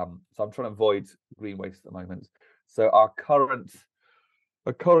get so I'm trying to avoid green waste at the moment. So our current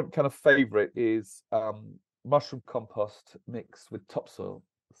kind of favorite is mushroom compost mixed with topsoil.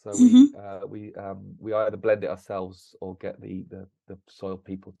 So we either blend it ourselves or get the soil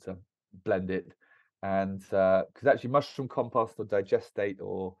people to blend it. And because actually mushroom compost or digestate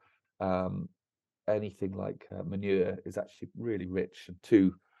or anything like manure is actually really rich and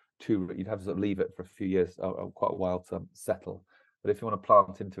too you'd have to sort of leave it for a few years or quite a while to settle. But if you want to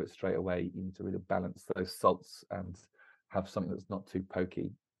plant into it straight away, you need to really balance those salts and have something that's not too pokey.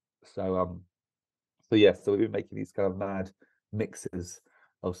 So so we've been making these kind of mad mixes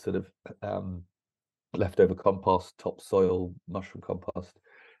of sort of leftover compost, topsoil, mushroom compost,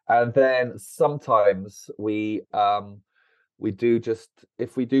 and then sometimes we do just,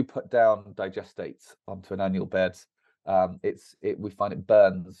 if we do put down digestates onto an annual bed, we find it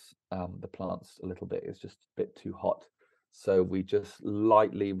burns the plants a little bit. It's just a bit too hot, so we just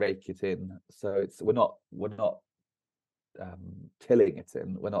lightly rake it in. So we're not tilling it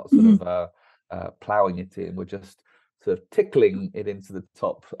in. We're not sort of ploughing it in. We're just sort of tickling it into the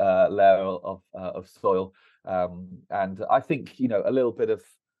top layer of soil. And I think a little bit of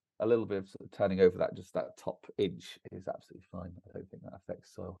sort of turning over that top inch is absolutely fine. I don't think that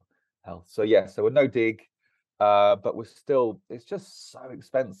affects soil health. So yeah, so we're no dig, but it's just so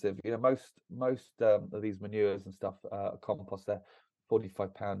expensive. Most of these manures and stuff, compost, they're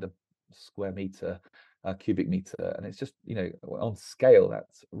 £45 a square meter, cubic meter, and it's just on scale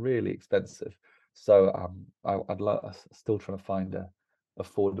that's really expensive. So I'm still trying to find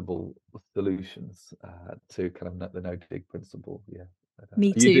affordable solutions to kind of the no dig principle. Yeah. Me Are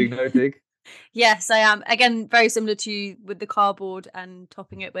you too. doing no dig? Yes, I am. Again, very similar to you with the cardboard and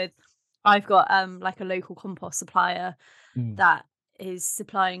topping it with. I've got like a local compost supplier that is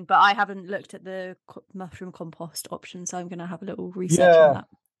supplying, but I haven't looked at the mushroom compost option, so I'm going to have a little research on that.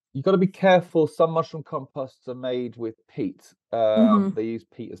 You've got to be careful. Some mushroom composts are made with peat. They use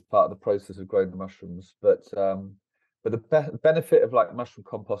peat as part of the process of growing the mushrooms, but the benefit of like mushroom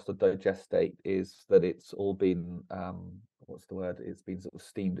compost or digestate is that it's all been what's the word? It's been sort of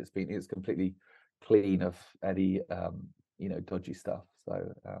steamed. It's completely clean of any dodgy stuff.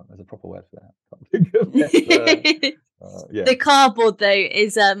 So there's a proper word for that. I can't think of it. Yeah. The cardboard though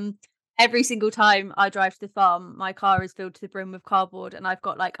is every single time I drive to the farm, my car is filled to the brim with cardboard, and I've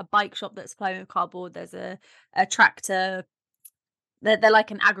got like a bike shop that's supplying with cardboard. There's a tractor. They're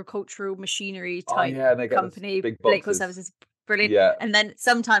like an agricultural machinery type company. Big Blake boxes. Services, brilliant. Yeah. And then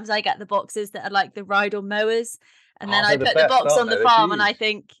sometimes I get the boxes that are like the ride-on mowers, and then I put the box on the farm, and I huge.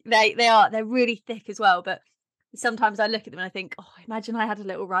 think they're really thick as well. But sometimes I look at them and I think, oh, imagine I had a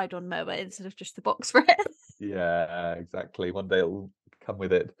little ride-on mower instead of just the box for it. Yeah, exactly. One day it'll come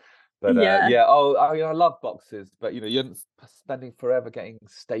with it. But Yeah. Oh, I love boxes, but you're spending forever getting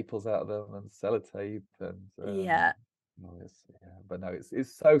staples out of them and sellotape and Yeah. But no,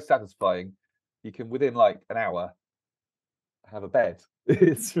 it's so satisfying. You can within like an hour have a bed.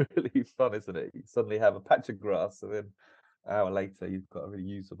 It's really fun, isn't it? You suddenly have a patch of grass, and then an hour later you've got a really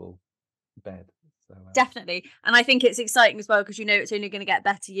usable bed. So, definitely. And I think it's exciting as well because it's only going to get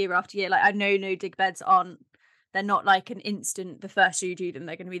better year after year. Like I know no dig beds they're not like an instant, the first year you do them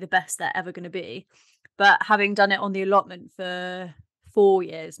they're going to be the best they're ever going to be. But having done it on the allotment for 4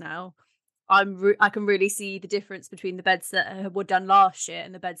 years now, I can really see the difference between the beds that were done last year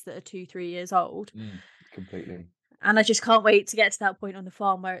and the beds that are 2-3 years old. Completely. And I just can't wait to get to that point on the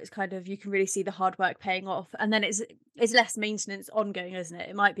farm where it's kind of, you can really see the hard work paying off. And then it's less maintenance ongoing, isn't it?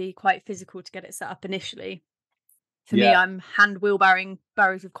 It might be quite physical to get it set up initially. For me, I'm hand wheelbarrowing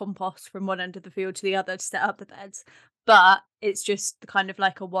barrows of compost from one end of the field to the other to set up the beds. But it's just kind of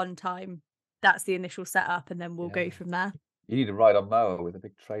like a one time, that's the initial setup, and then we'll go from there. You need a ride-on mower with a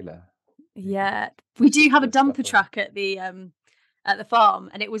big trailer. Yeah. We do have a dumper truck at the farm,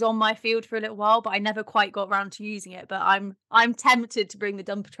 and it was on my field for a little while, but I never quite got around to using it. But I'm tempted to bring the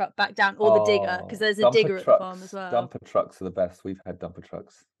dumper truck back down, or the digger, because there's a digger at the farm as well. Dumper trucks are the best. We've had dumper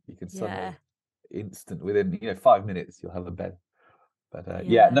trucks. You can suddenly within 5 minutes you'll have a bed. But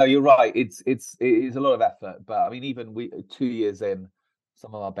no, you're right. It is a lot of effort. But I mean, even 2 years in,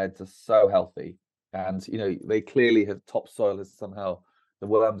 some of our beds are so healthy, and they clearly have topsoil has somehow, the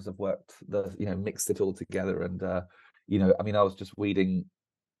worms have worked, mixed it all together. And I mean, I was weeding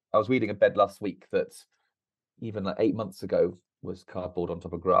a bed last week that even like 8 months ago was cardboard on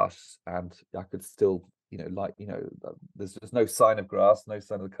top of grass, and I could still there's just no sign of grass, no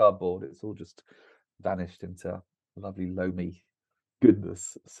sign of the cardboard. It's all just vanished into lovely loamy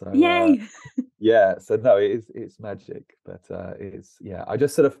goodness. So yay. So no, it's magic. But I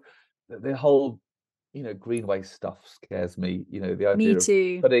just sort of, the whole green waste stuff scares me. The idea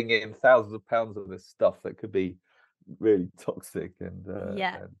of putting in thousands of pounds of this stuff that could be really toxic and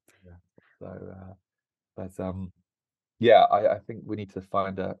I think we need to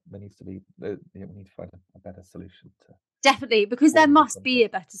find a better solution to. Definitely, because there must be a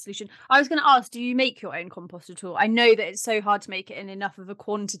better solution. I was going to ask, do you make your own compost at all? I know that it's so hard to make it in enough of a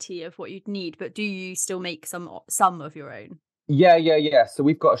quantity of what you'd need, but do you still make some of your own? Yeah. So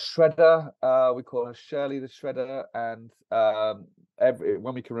we've got a shredder. We call her Shirley the shredder, and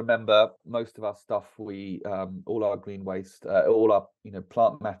when we can remember, most of our stuff, all our green waste, all our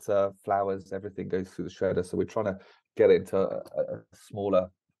plant matter, flowers, everything goes through the shredder. So we're trying to get it into a smaller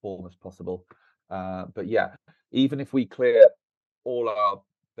form as possible. But yeah, even if we clear all our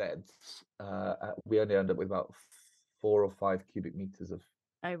beds, we only end up with about 4 or 5 cubic meters of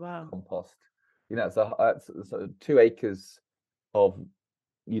compost. you know, it's sort of 2 acres of,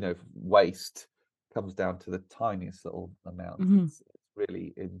 you know, waste comes down to the tiniest little amount. Mhm. It's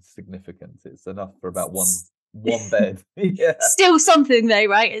really insignificant. It's enough for about one bed. Yeah. Still something though,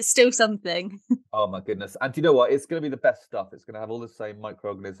 right? It's still something. Oh my goodness. And do you know what? It's going to be the best stuff. It's going to have all the same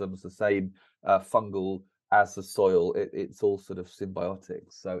microorganisms, the same fungal as the soil. It's all sort of symbiotic.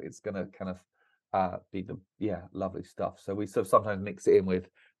 So it's going to kind of be the lovely stuff. So we sort of sometimes mix it in with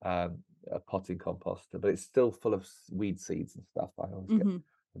a potting composter, but it's still full of weed seeds and stuff. I always get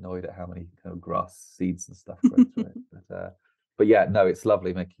annoyed at how many kind of grass seeds and stuff grow through it. But yeah, no, it's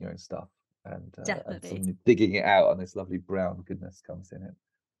lovely making your own stuff, and Definitely. digging it out, and this lovely brown goodness comes in it,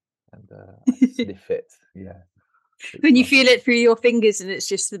 and I sniff it. Yeah. When you lovely. feel it through your fingers, and it's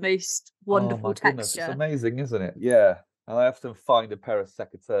just the most wonderful Oh my goodness, it's texture. amazing, isn't it? Yeah. And I often find a pair of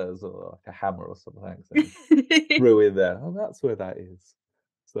secateurs or like a hammer or something, so throw in there. Oh, that's where that is.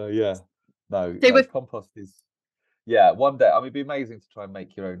 So yeah, no, So with compost is, yeah, one day. I mean, it'd be amazing to try and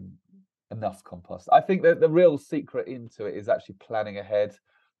make your own enough compost. I think that the real secret into it is actually planning ahead,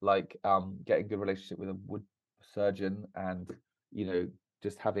 like getting a good relationship with a wood surgeon, and you know,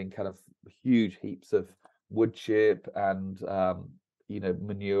 just having kind of huge heaps of wood chip and you know,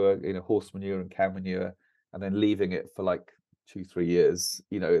 manure, you know, horse manure and cow manure, and then leaving it for like 2-3 years.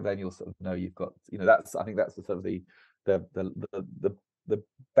 You know, then you'll sort of know you've got, you know, that's, I think that's the sort of the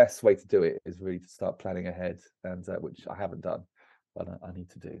best way to do it is really to start planning ahead, and which I haven't done, but I need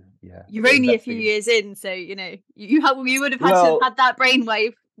to do. Yeah, you're but only a few investing in, years in, so you know you would have had to have well, had that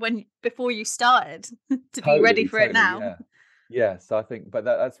brainwave before you started to be ready for it totally, now. yeah, yeah. So I think, but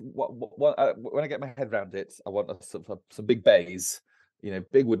that's what when I get my head around it, I want a sort of some big bays, you know,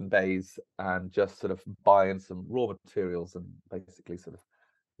 big wooden bays, and just sort of buy in some raw materials and basically sort of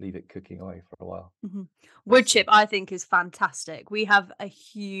leave it cooking away for a while. Wood That's chip, I think, is fantastic. We have a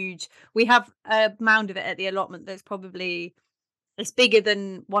mound of it at the allotment that's probably it's bigger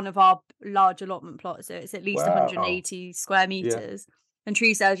than one of our large allotment plots, so it's at least wow. 180 square Yeah. meters. And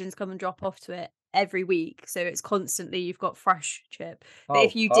tree surgeons come and drop off to it every week, so it's constantly you've got fresh chip. But Oh,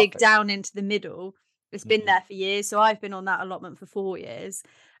 if you dig perfect. down into the middle, it's been Mhm. there for years. So I've been on that allotment for 4 years,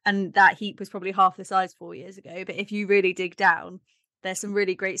 and that heap was probably half the size 4 years ago. But if you really dig down, there's some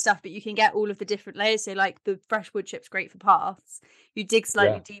really great stuff. But you can get all of the different layers. So like the fresh wood chip's great for paths. You dig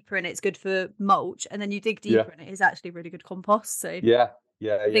slightly Yeah. deeper and it's good for mulch, and then you dig Yeah. deeper and it is actually really good compost. So I Yeah.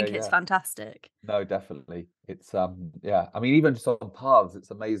 Yeah. Yeah. think it's Yeah. fantastic. No, definitely. It's yeah, I mean, even just on paths,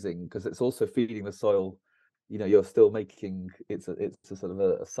 it's amazing because it's also feeding the soil. You know, you're still making it's a sort of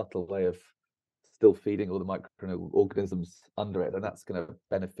a subtle way of still feeding all the microorganisms under it, and that's going to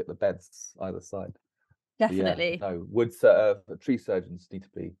benefit the beds either side. So yeah, Definitely. no, tree surgeons need to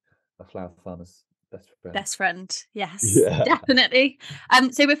be a flower farmer's best friend. Best friend. Yes, Yeah. definitely.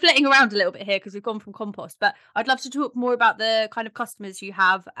 So we're flitting around a little bit here because we've gone from compost, but I'd love to talk more about the kind of customers you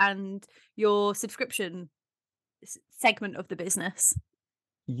have and your subscription segment of the business.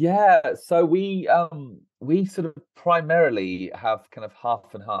 Yeah, so we sort of primarily have kind of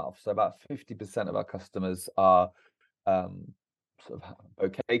half and half. So about 50% of our customers are um sort of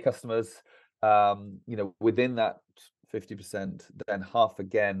bouquet customers. You know, within that 50%, then half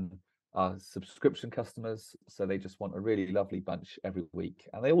again are subscription customers. So they just want a really lovely bunch every week.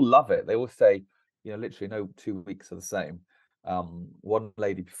 And they all love it. They all say, you know, literally no 2 weeks are the same. One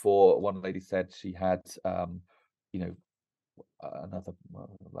lady said she had you know, another,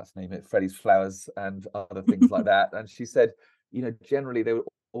 well, let's name it Freddie's Flowers and other things like that. And she said, you know, generally they were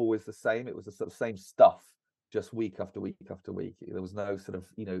always the same. It was the sort of same stuff, just week after week after week. There was no sort of,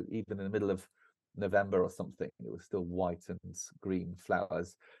 you know, even in the middle of November or something, it was still white and green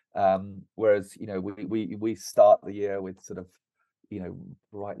flowers. Whereas, you know, we start the year with sort of, you know,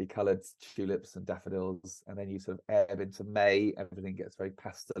 brightly coloured tulips and daffodils, and then you sort of ebb into May, everything gets very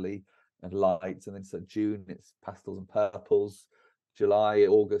pastely and light, and then sort of June it's pastels and purples. July,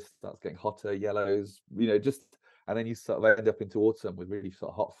 August starts getting hotter, yellows, you know, just, and then you sort of end up into autumn with really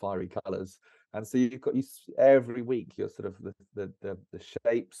sort of hot, fiery colours. And so you've got every week you're sort of the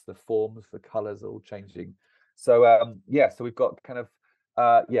shapes, the forms, the colours are all changing. So yeah, so we've got kind of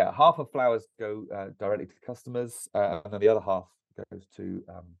yeah, half of flowers go directly to customers, and then the other half goes to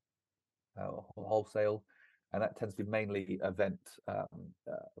wholesale, and that tends to be mainly event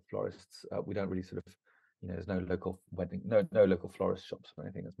florists. We don't really sort of, you know, there's no local no local florist shops or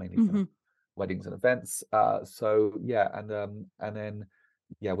anything. It's mainly for Mhm. weddings and events. So yeah, and then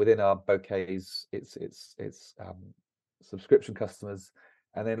yeah, within our bouquets, it's subscription customers,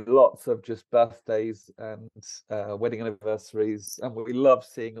 and then lots of just birthdays and wedding anniversaries, and we love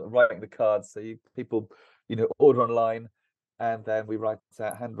seeing writing the cards. So people, you know, order online, and then we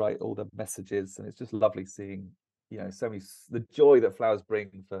handwrite all the messages, and it's just lovely seeing, so many the joy that flowers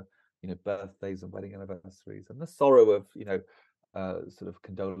bring for, birthdays and wedding anniversaries, and the sorrow of, sort of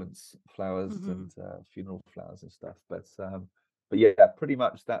condolence flowers and funeral flowers and stuff. But yeah, pretty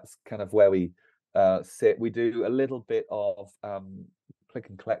much that's kind of where we sit. We do a little bit of click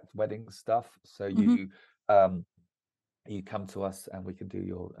and collect wedding stuff. So you come to us and we can do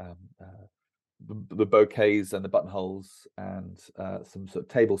your the bouquets and the buttonholes and some sort of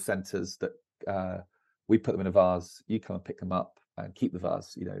table centers that we put them in a vase. You come and pick them up and keep the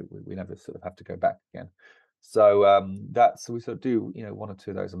vase. We never sort of have to go back again. So we sort of do 1 or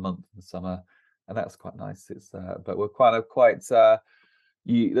 2 of those a month in the summer, and that's quite nice. It's but we're quite if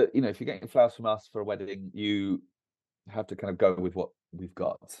you're getting flowers from us for a wedding, you have to kind of go with what we've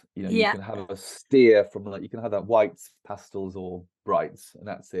got. You can have a steer from, like, you can have that whites, pastels, or brights, and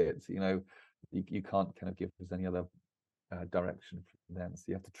that's it. You can't kind of give us any other direction from them, so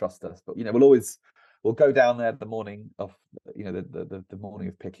you have to trust us. But we'll go down there the morning of the morning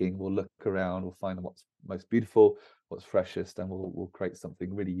of picking. We'll look around, we'll find what's most beautiful, what's freshest, and we'll create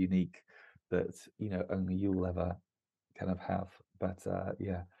something really unique that only you'll ever kind of have. But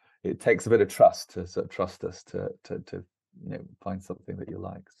it takes a bit of trust to sort of trust us to find something that you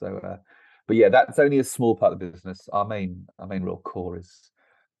like. So but yeah, that's only a small part of the business. Our main real core is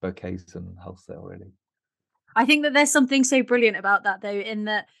bouquets and wholesale, really. I think that there's something so brilliant about that, though, in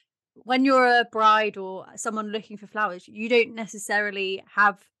that when you're a bride or someone looking for flowers, you don't necessarily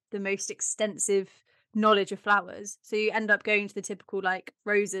have the most extensive knowledge of flowers. So you end up going to the typical, like,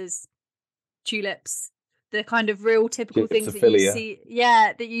 roses, tulips, the kind of real typical things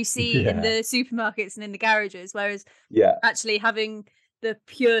that you see, in the supermarkets and in the garages. Whereas actually having the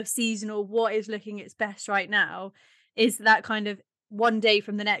pure seasonal, what is looking its best right now, is that kind of one day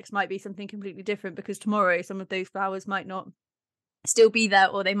from the next might be something completely different, because tomorrow some of those flowers might not still be there,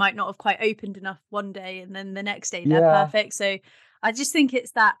 or they might not have quite opened enough one day, and then the next day they're perfect. So I just think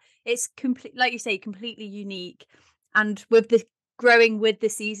it's complete, like you say, completely unique. And with the growing with the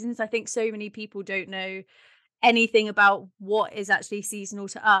seasons, I think so many people don't know anything about what is actually seasonal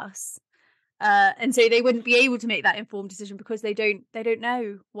to us, and so they wouldn't be able to make that informed decision because they don't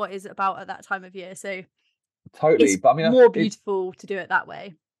know what is about at that time of year. So totally, but I mean, more beautiful to do it that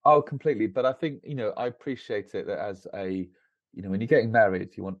way. Oh, completely. But I think, I appreciate it that as when you're getting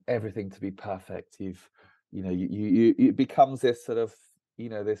married, you want everything to be perfect. It becomes this sort of,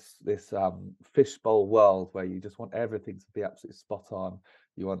 this fishbowl world where you just want everything to be absolutely spot on.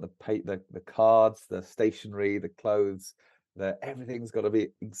 You want the cards, the stationery, the clothes, everything's got to be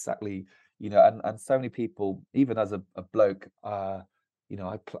exactly, and so many people, even as a bloke, I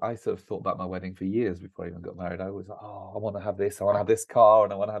sort of thought about my wedding for years before I even got married. I was like, oh, I want to have this, I want to have this car,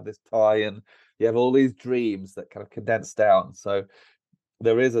 and I want to have this tie, and you have all these dreams that kind of condense down. So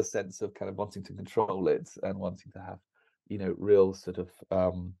there is a sense of kind of wanting to control it and wanting to have, real sort of,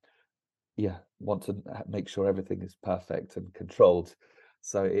 want to make sure everything is perfect and controlled.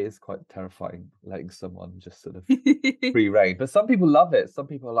 So it is quite terrifying letting someone just sort of free reign. But some people love it. Some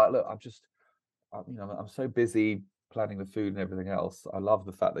people are like, look, I'm so busy planning the food and everything else. I love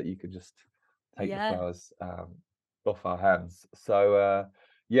the fact that you can just take the flowers off our hands. So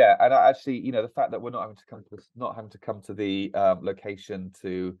and actually, the fact that we're not having to come to the location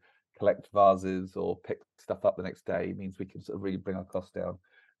to collect vases or pick stuff up the next day means we can sort of really bring our costs down.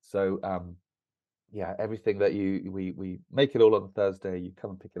 So everything that we make it all on Thursday, you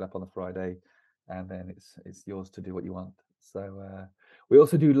come and pick it up on the Friday, and then it's yours to do what you want. So we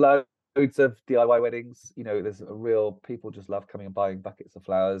also do loads of DIY weddings. There's people just love coming and buying buckets of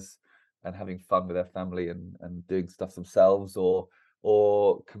flowers and having fun with their family and doing stuff themselves, or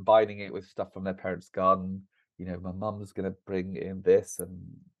combining it with stuff from their parents' garden. My mum's going to bring in this, and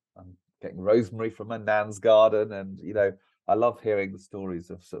I'm getting rosemary from my nan's garden, and I love hearing the stories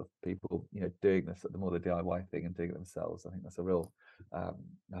of sort of people doing this, the more the DIY thing and doing it themselves. I think that's a real I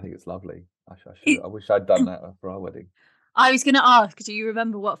think it's lovely. I wish I'd done that for our wedding. I was going to ask, do you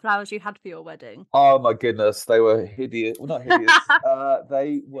remember what flowers you had for your wedding? Oh my goodness, they were hideous. Well, not hideous.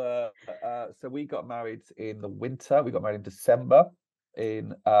 They were. So we got married in the winter. We got married in December,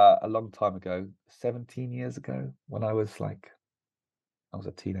 in a long time ago, 17 years ago, when I was a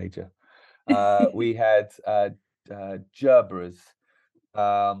teenager. We had gerberas,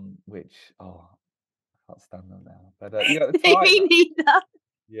 which I can't stand them now. But at the time, me neither.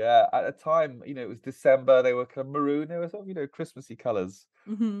 Yeah, at the time, it was December. They were kind of maroon. They were sort of, Christmassy colours.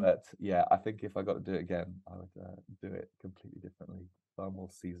 But yeah, I think if I got to do it again, I would do it completely differently, far more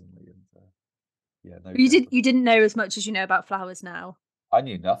seasonally. And no. You didn't know as much as you know about flowers now. I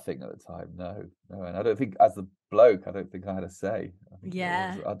knew nothing at the time. No, and I don't think, as a bloke, I don't think I had a say. I think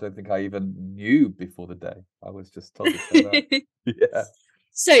I don't think I even knew before the day. I was just told to turn up. Yeah.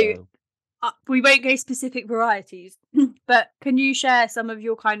 So we won't go specific varieties, but can you share some of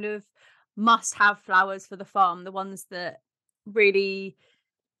your kind of must-have flowers for the farm, the ones that really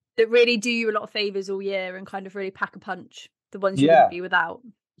do you a lot of favors all year and kind of really pack a punch, the ones you wouldn't be without?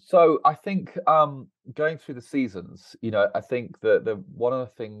 So I think going through the seasons, I think that the one of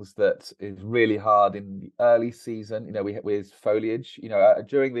the things that is really hard in the early season, with foliage,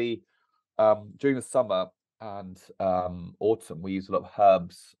 during the summer and autumn, we use a lot of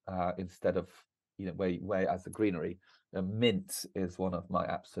herbs instead of where as the greenery. Mint is one of my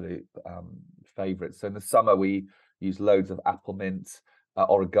absolute favorites. So in the summer we use loads of apple mint,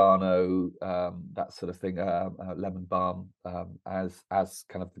 oregano, that sort of thing, lemon balm, as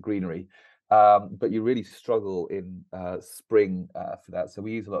kind of the greenery. But you really struggle in spring for that. So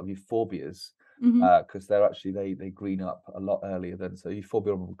we use a lot of euphorbias because they green up a lot earlier than. So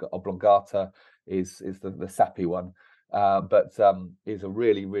Euphorbia oblongata is the sappy one, but is a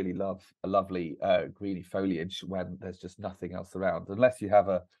really lovely greeny foliage when there's just nothing else around, unless you have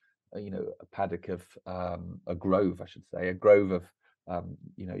a paddock of a grove, I should say, a grove of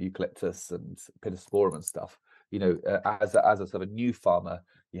eucalyptus and pittosporum and stuff. As a sort of new farmer,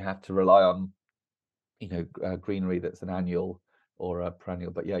 you have to rely on greenery that's an annual or a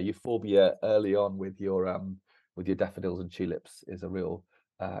perennial. But yeah, euphorbia early on with your daffodils and tulips is a real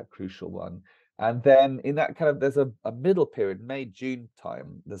crucial one. And then in that kind of, there's a middle period, May, June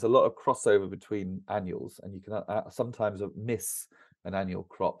time, there's a lot of crossover between annuals, and you can sometimes miss an annual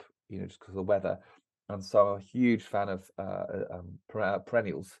crop, just because of the weather. And so I'm a huge fan of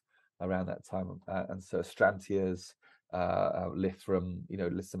perennials around that time. And so Astrantias, Lythrum,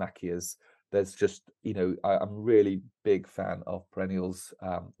 Lysimachias. There's just, I'm really big fan of perennials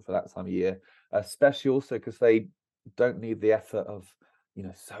for that time of year, especially also because they don't need the effort of,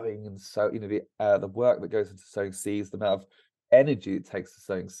 sowing and the work that goes into sowing seeds, the amount of energy it takes to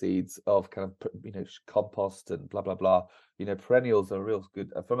sowing seeds, of kind of compost and blah blah blah. Perennials are real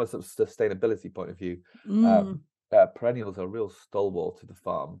good from a sort of sustainability point of view. Perennials are a real stalwart to the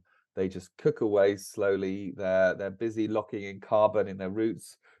farm. They just cook away slowly. They're busy locking in carbon in their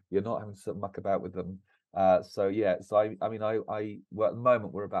roots. You're not having to sort of muck about with them. So I mean, well, at the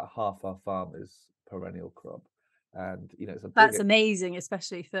moment we're about half our farm is perennial crop, and that's amazing,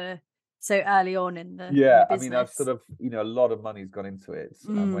 especially for so early on in the business. I mean, I've sort of a lot of money's gone into it,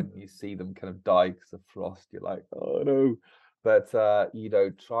 and when you see them kind of die because of frost, you're like, oh no. But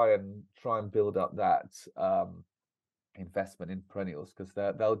try and build up that investment in perennials, because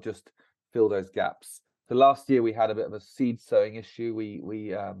they'll just fill those gaps. So last year we had a bit of a seed sowing issue.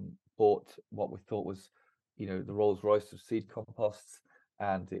 We bought what we thought was the Rolls Royce of seed composts,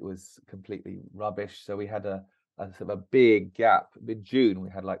 and it was completely rubbish. So we had a sort of a big gap. In June we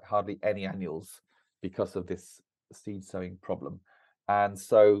had like hardly any annuals because of this seed sowing problem, and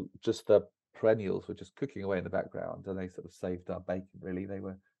so just the perennials were just cooking away in the background, and they sort of saved our bacon. Really, they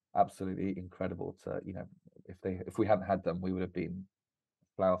were absolutely incredible to if we hadn't had them, we would have been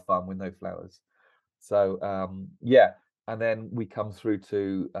flower farm with no flowers. So and then we come through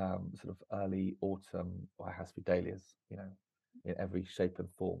to sort of early autumn. It has to be dahlias, in every shape and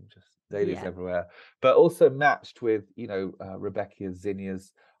form, just dahlias everywhere, but also matched with Rudbeckias,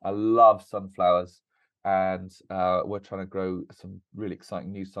 zinnias. I love sunflowers, and we're trying to grow some really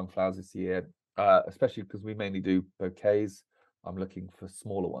exciting new sunflowers this year, especially because we mainly do bouquets. I'm looking for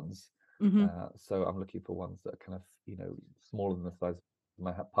smaller ones. So I'm looking for ones that are kind of smaller than the size of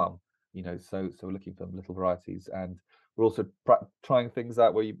my palm. So we're looking for little varieties, and we're also trying things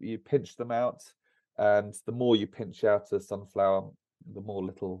out where you pinch them out, and the more you pinch out a sunflower, the more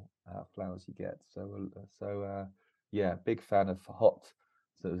little flowers you get. So big fan of hot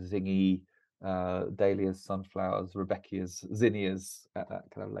sort of zingy dahlias, sunflowers, Rudbeckias, zinnias at that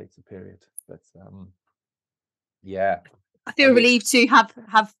kind of later period. But I feel relieved to have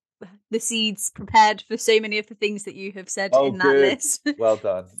the seeds prepared for so many of the things that you have said in that list. Well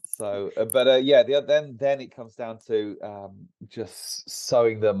done. So but then it comes down to just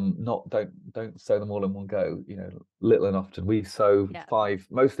sowing them. Don't sow them all in one go, little and often. We sow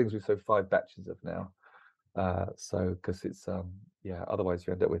most things we sow 5 batches of now, so because it's otherwise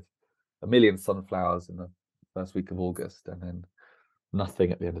you end up with a million sunflowers in the first week of August and then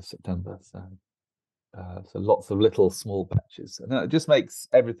nothing at the end of September. So lots of little small batches, and it just makes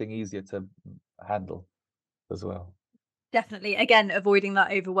everything easier to handle as well. Definitely, again, avoiding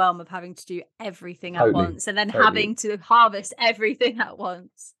that overwhelm of having to do everything at once, and then having to harvest everything at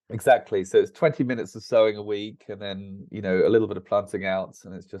once. Exactly. So it's 20 minutes of sowing a week, and then a little bit of planting out,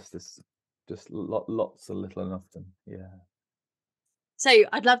 and it's just lots of little and often. Yeah. So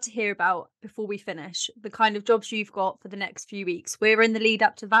I'd love to hear about, before we finish, the kind of jobs you've got for the next few weeks. We're in the lead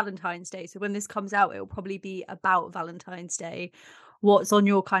up to Valentine's Day, so when this comes out, it'll probably be about Valentine's Day. What's on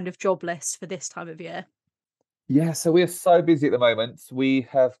your kind of job list for this time of year? Yeah, so we're so busy at the moment. We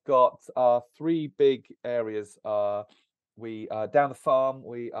have got our three big areas. We are down the farm.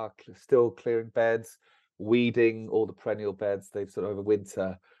 We are still clearing beds, weeding all the perennial beds. They've sort of over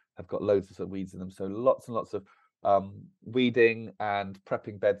winter have got loads of sort of weeds in them. So lots and lots of weeding and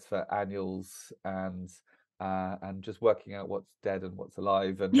prepping beds for annuals, and just working out what's dead and what's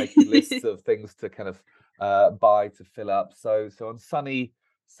alive, and making lists of things to kind of buy to fill up. So on sunny,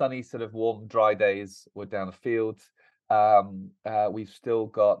 sort of warm, dry days, we're down the field. We've still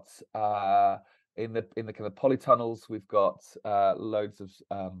got in the kind of polytunnels, we've got loads of.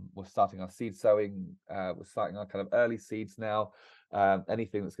 We're starting our seed sowing. We're starting our kind of early seeds now.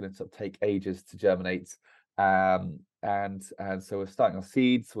 Anything that's going to sort of take ages to germinate. And so we're starting our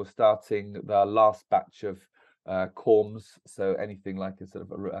seeds. We're starting the last batch of corms. So anything like a sort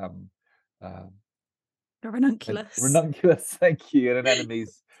of A ranunculus. Ranunculus, thank you, and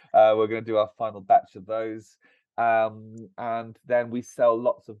anemones. We're going to do our final batch of those, and then we sell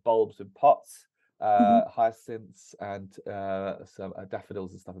lots of bulbs in pots, hyacinths, and some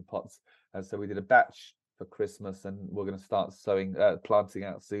daffodils and stuff in pots. And so we did a batch for Christmas, and we're going to start planting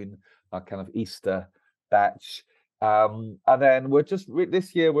out soon, our kind of Easter batch. And then we're just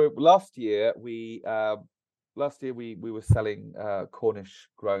this year. Last year we were selling Cornish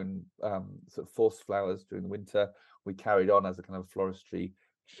grown sort of force flowers during the winter. We carried on as a kind of floristry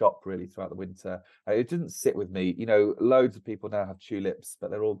shop really throughout the winter. It didn't sit with me. Loads of people now have tulips, but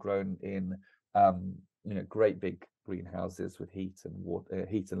they're all grown in great big greenhouses with heat and water,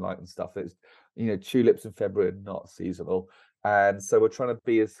 heat and light and stuff. It's tulips in February are not seasonal, and so we're trying to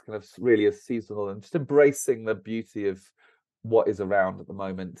be as kind of really as seasonal and just embracing the beauty of what is around at the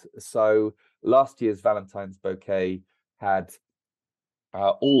moment. So last year's Valentine's bouquet had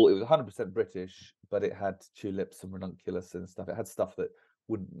it was 100% British, but it had tulips and ranunculus and stuff. It had stuff that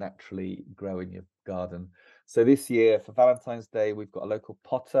wouldn't naturally grow in your garden. So this year for Valentine's Day, we've got a local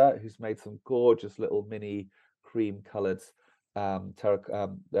potter who's made some gorgeous little mini cream coloured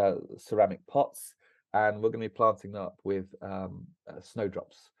ceramic pots, and we're going to be planting them up with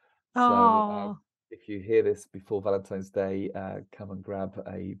snowdrops. So if you hear this before Valentine's Day, come and grab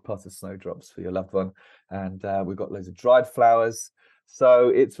a pot of snowdrops for your loved one. And we've got loads of dried flowers. So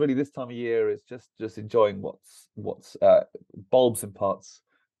it's really this time of year, it's just enjoying what's bulbs in pots,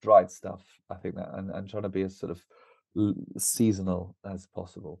 dried stuff. I think that, and trying to be as sort of seasonal as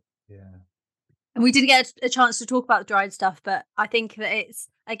possible. Yeah. And we didn't get a chance to talk about the dried stuff, but I think that it's,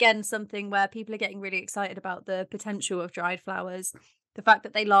 again, something where people are getting really excited about the potential of dried flowers. The fact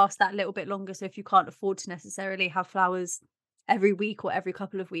that they last that little bit longer. So if you can't afford to necessarily have flowers every week or every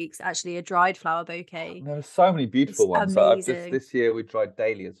couple of weweeks, actually a dried flower bouquet. There are so many beautiful ones. Amazing. This year we tried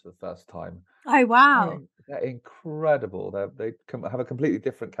dahlias for the first time. Oh, wow. They're incredible. They have a completely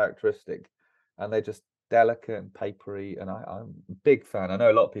different characteristic, and they're just delicate and papery. And I'm a big fan. I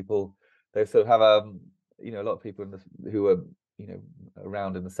know a lot of people, they sort of have a lot of people who were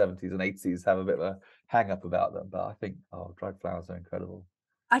around in the 70s and 80s have a bit of a hang up about them, but I think dried flowers are incredible.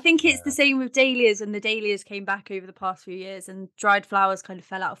 I think it's the same with dahlias, and the dahlias came back over the past few years, and dried flowers kind of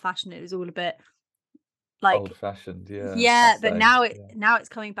fell out of fashion. It was all a bit like old-fashioned, but now it's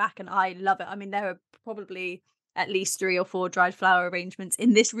coming back, and I love it. I mean, there are probably at least 3 or 4 dried flower arrangements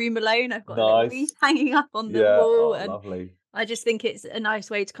in this room alone. I've got a little wreath hanging up on the wall, and lovely. I just think it's a nice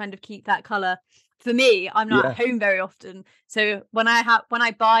way to kind of keep that colour. For me, I'm not at home very often, so when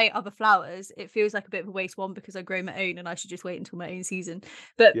I buy other flowers, it feels like a bit of a waste, one, because I grow my own and I should just wait until my own season,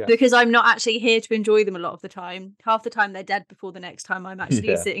 but because I'm not actually here to enjoy them a lot of the time. Half the time they're dead before the next time I'm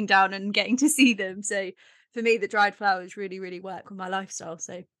actually sitting down and getting to see them. So for me, the dried flowers really, really work with my lifestyle.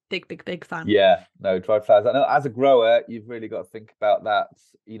 So big fan. Yeah, no, dried flowers. I know as a grower, you've really got to think about that.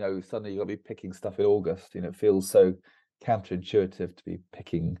 Suddenly you've got to be picking stuff in August. It feels so counterintuitive to be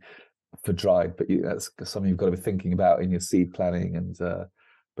picking for dried, but that's something you've got to be thinking about in your seed planning. And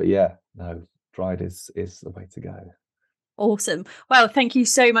but yeah, no, dried is the way to go. Awesome. Well, thank you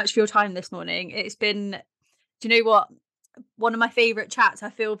so much for your time this morning. It's been, do you know what, one of my favorite chats.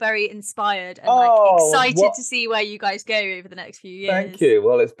 I feel very inspired and excited to see where you guys go over the next few years. Thank you.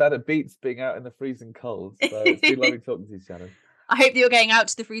 Well, it's better beats being out in the freezing cold, so it's been lovely talking to you, Shannon. I hope that you're going out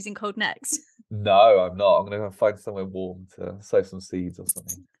to the freezing cold next. No, I'm not. I'm going to find somewhere warm to sow some seeds or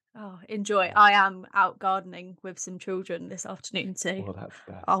something. Oh, enjoy. I am out gardening with some children this afternoon, so Well, that's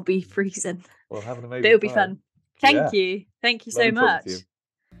best. I'll be freezing. Well, have an But amazing it'll be time. fun. Thank you. Thank you so Lovely talking to you. much.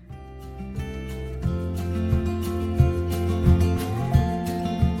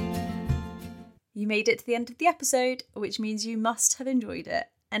 You made it to the end of the episode, which means you must have enjoyed it.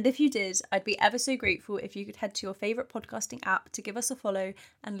 And if you did, I'd be ever so grateful if you could head to your favourite podcasting app to give us a follow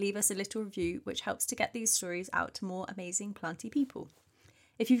and leave us a little review, which helps to get these stories out to more amazing planty people.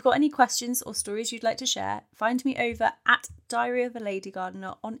 If you've got any questions or stories you'd like to share, find me over at Diary of a Lady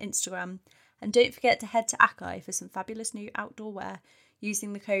Gardener on Instagram. And don't forget to head to Akai for some fabulous new outdoor wear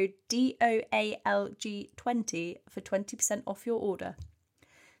using the code DOALG20 for 20% off your order.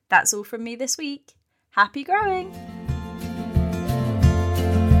 That's all from me this week. Happy growing!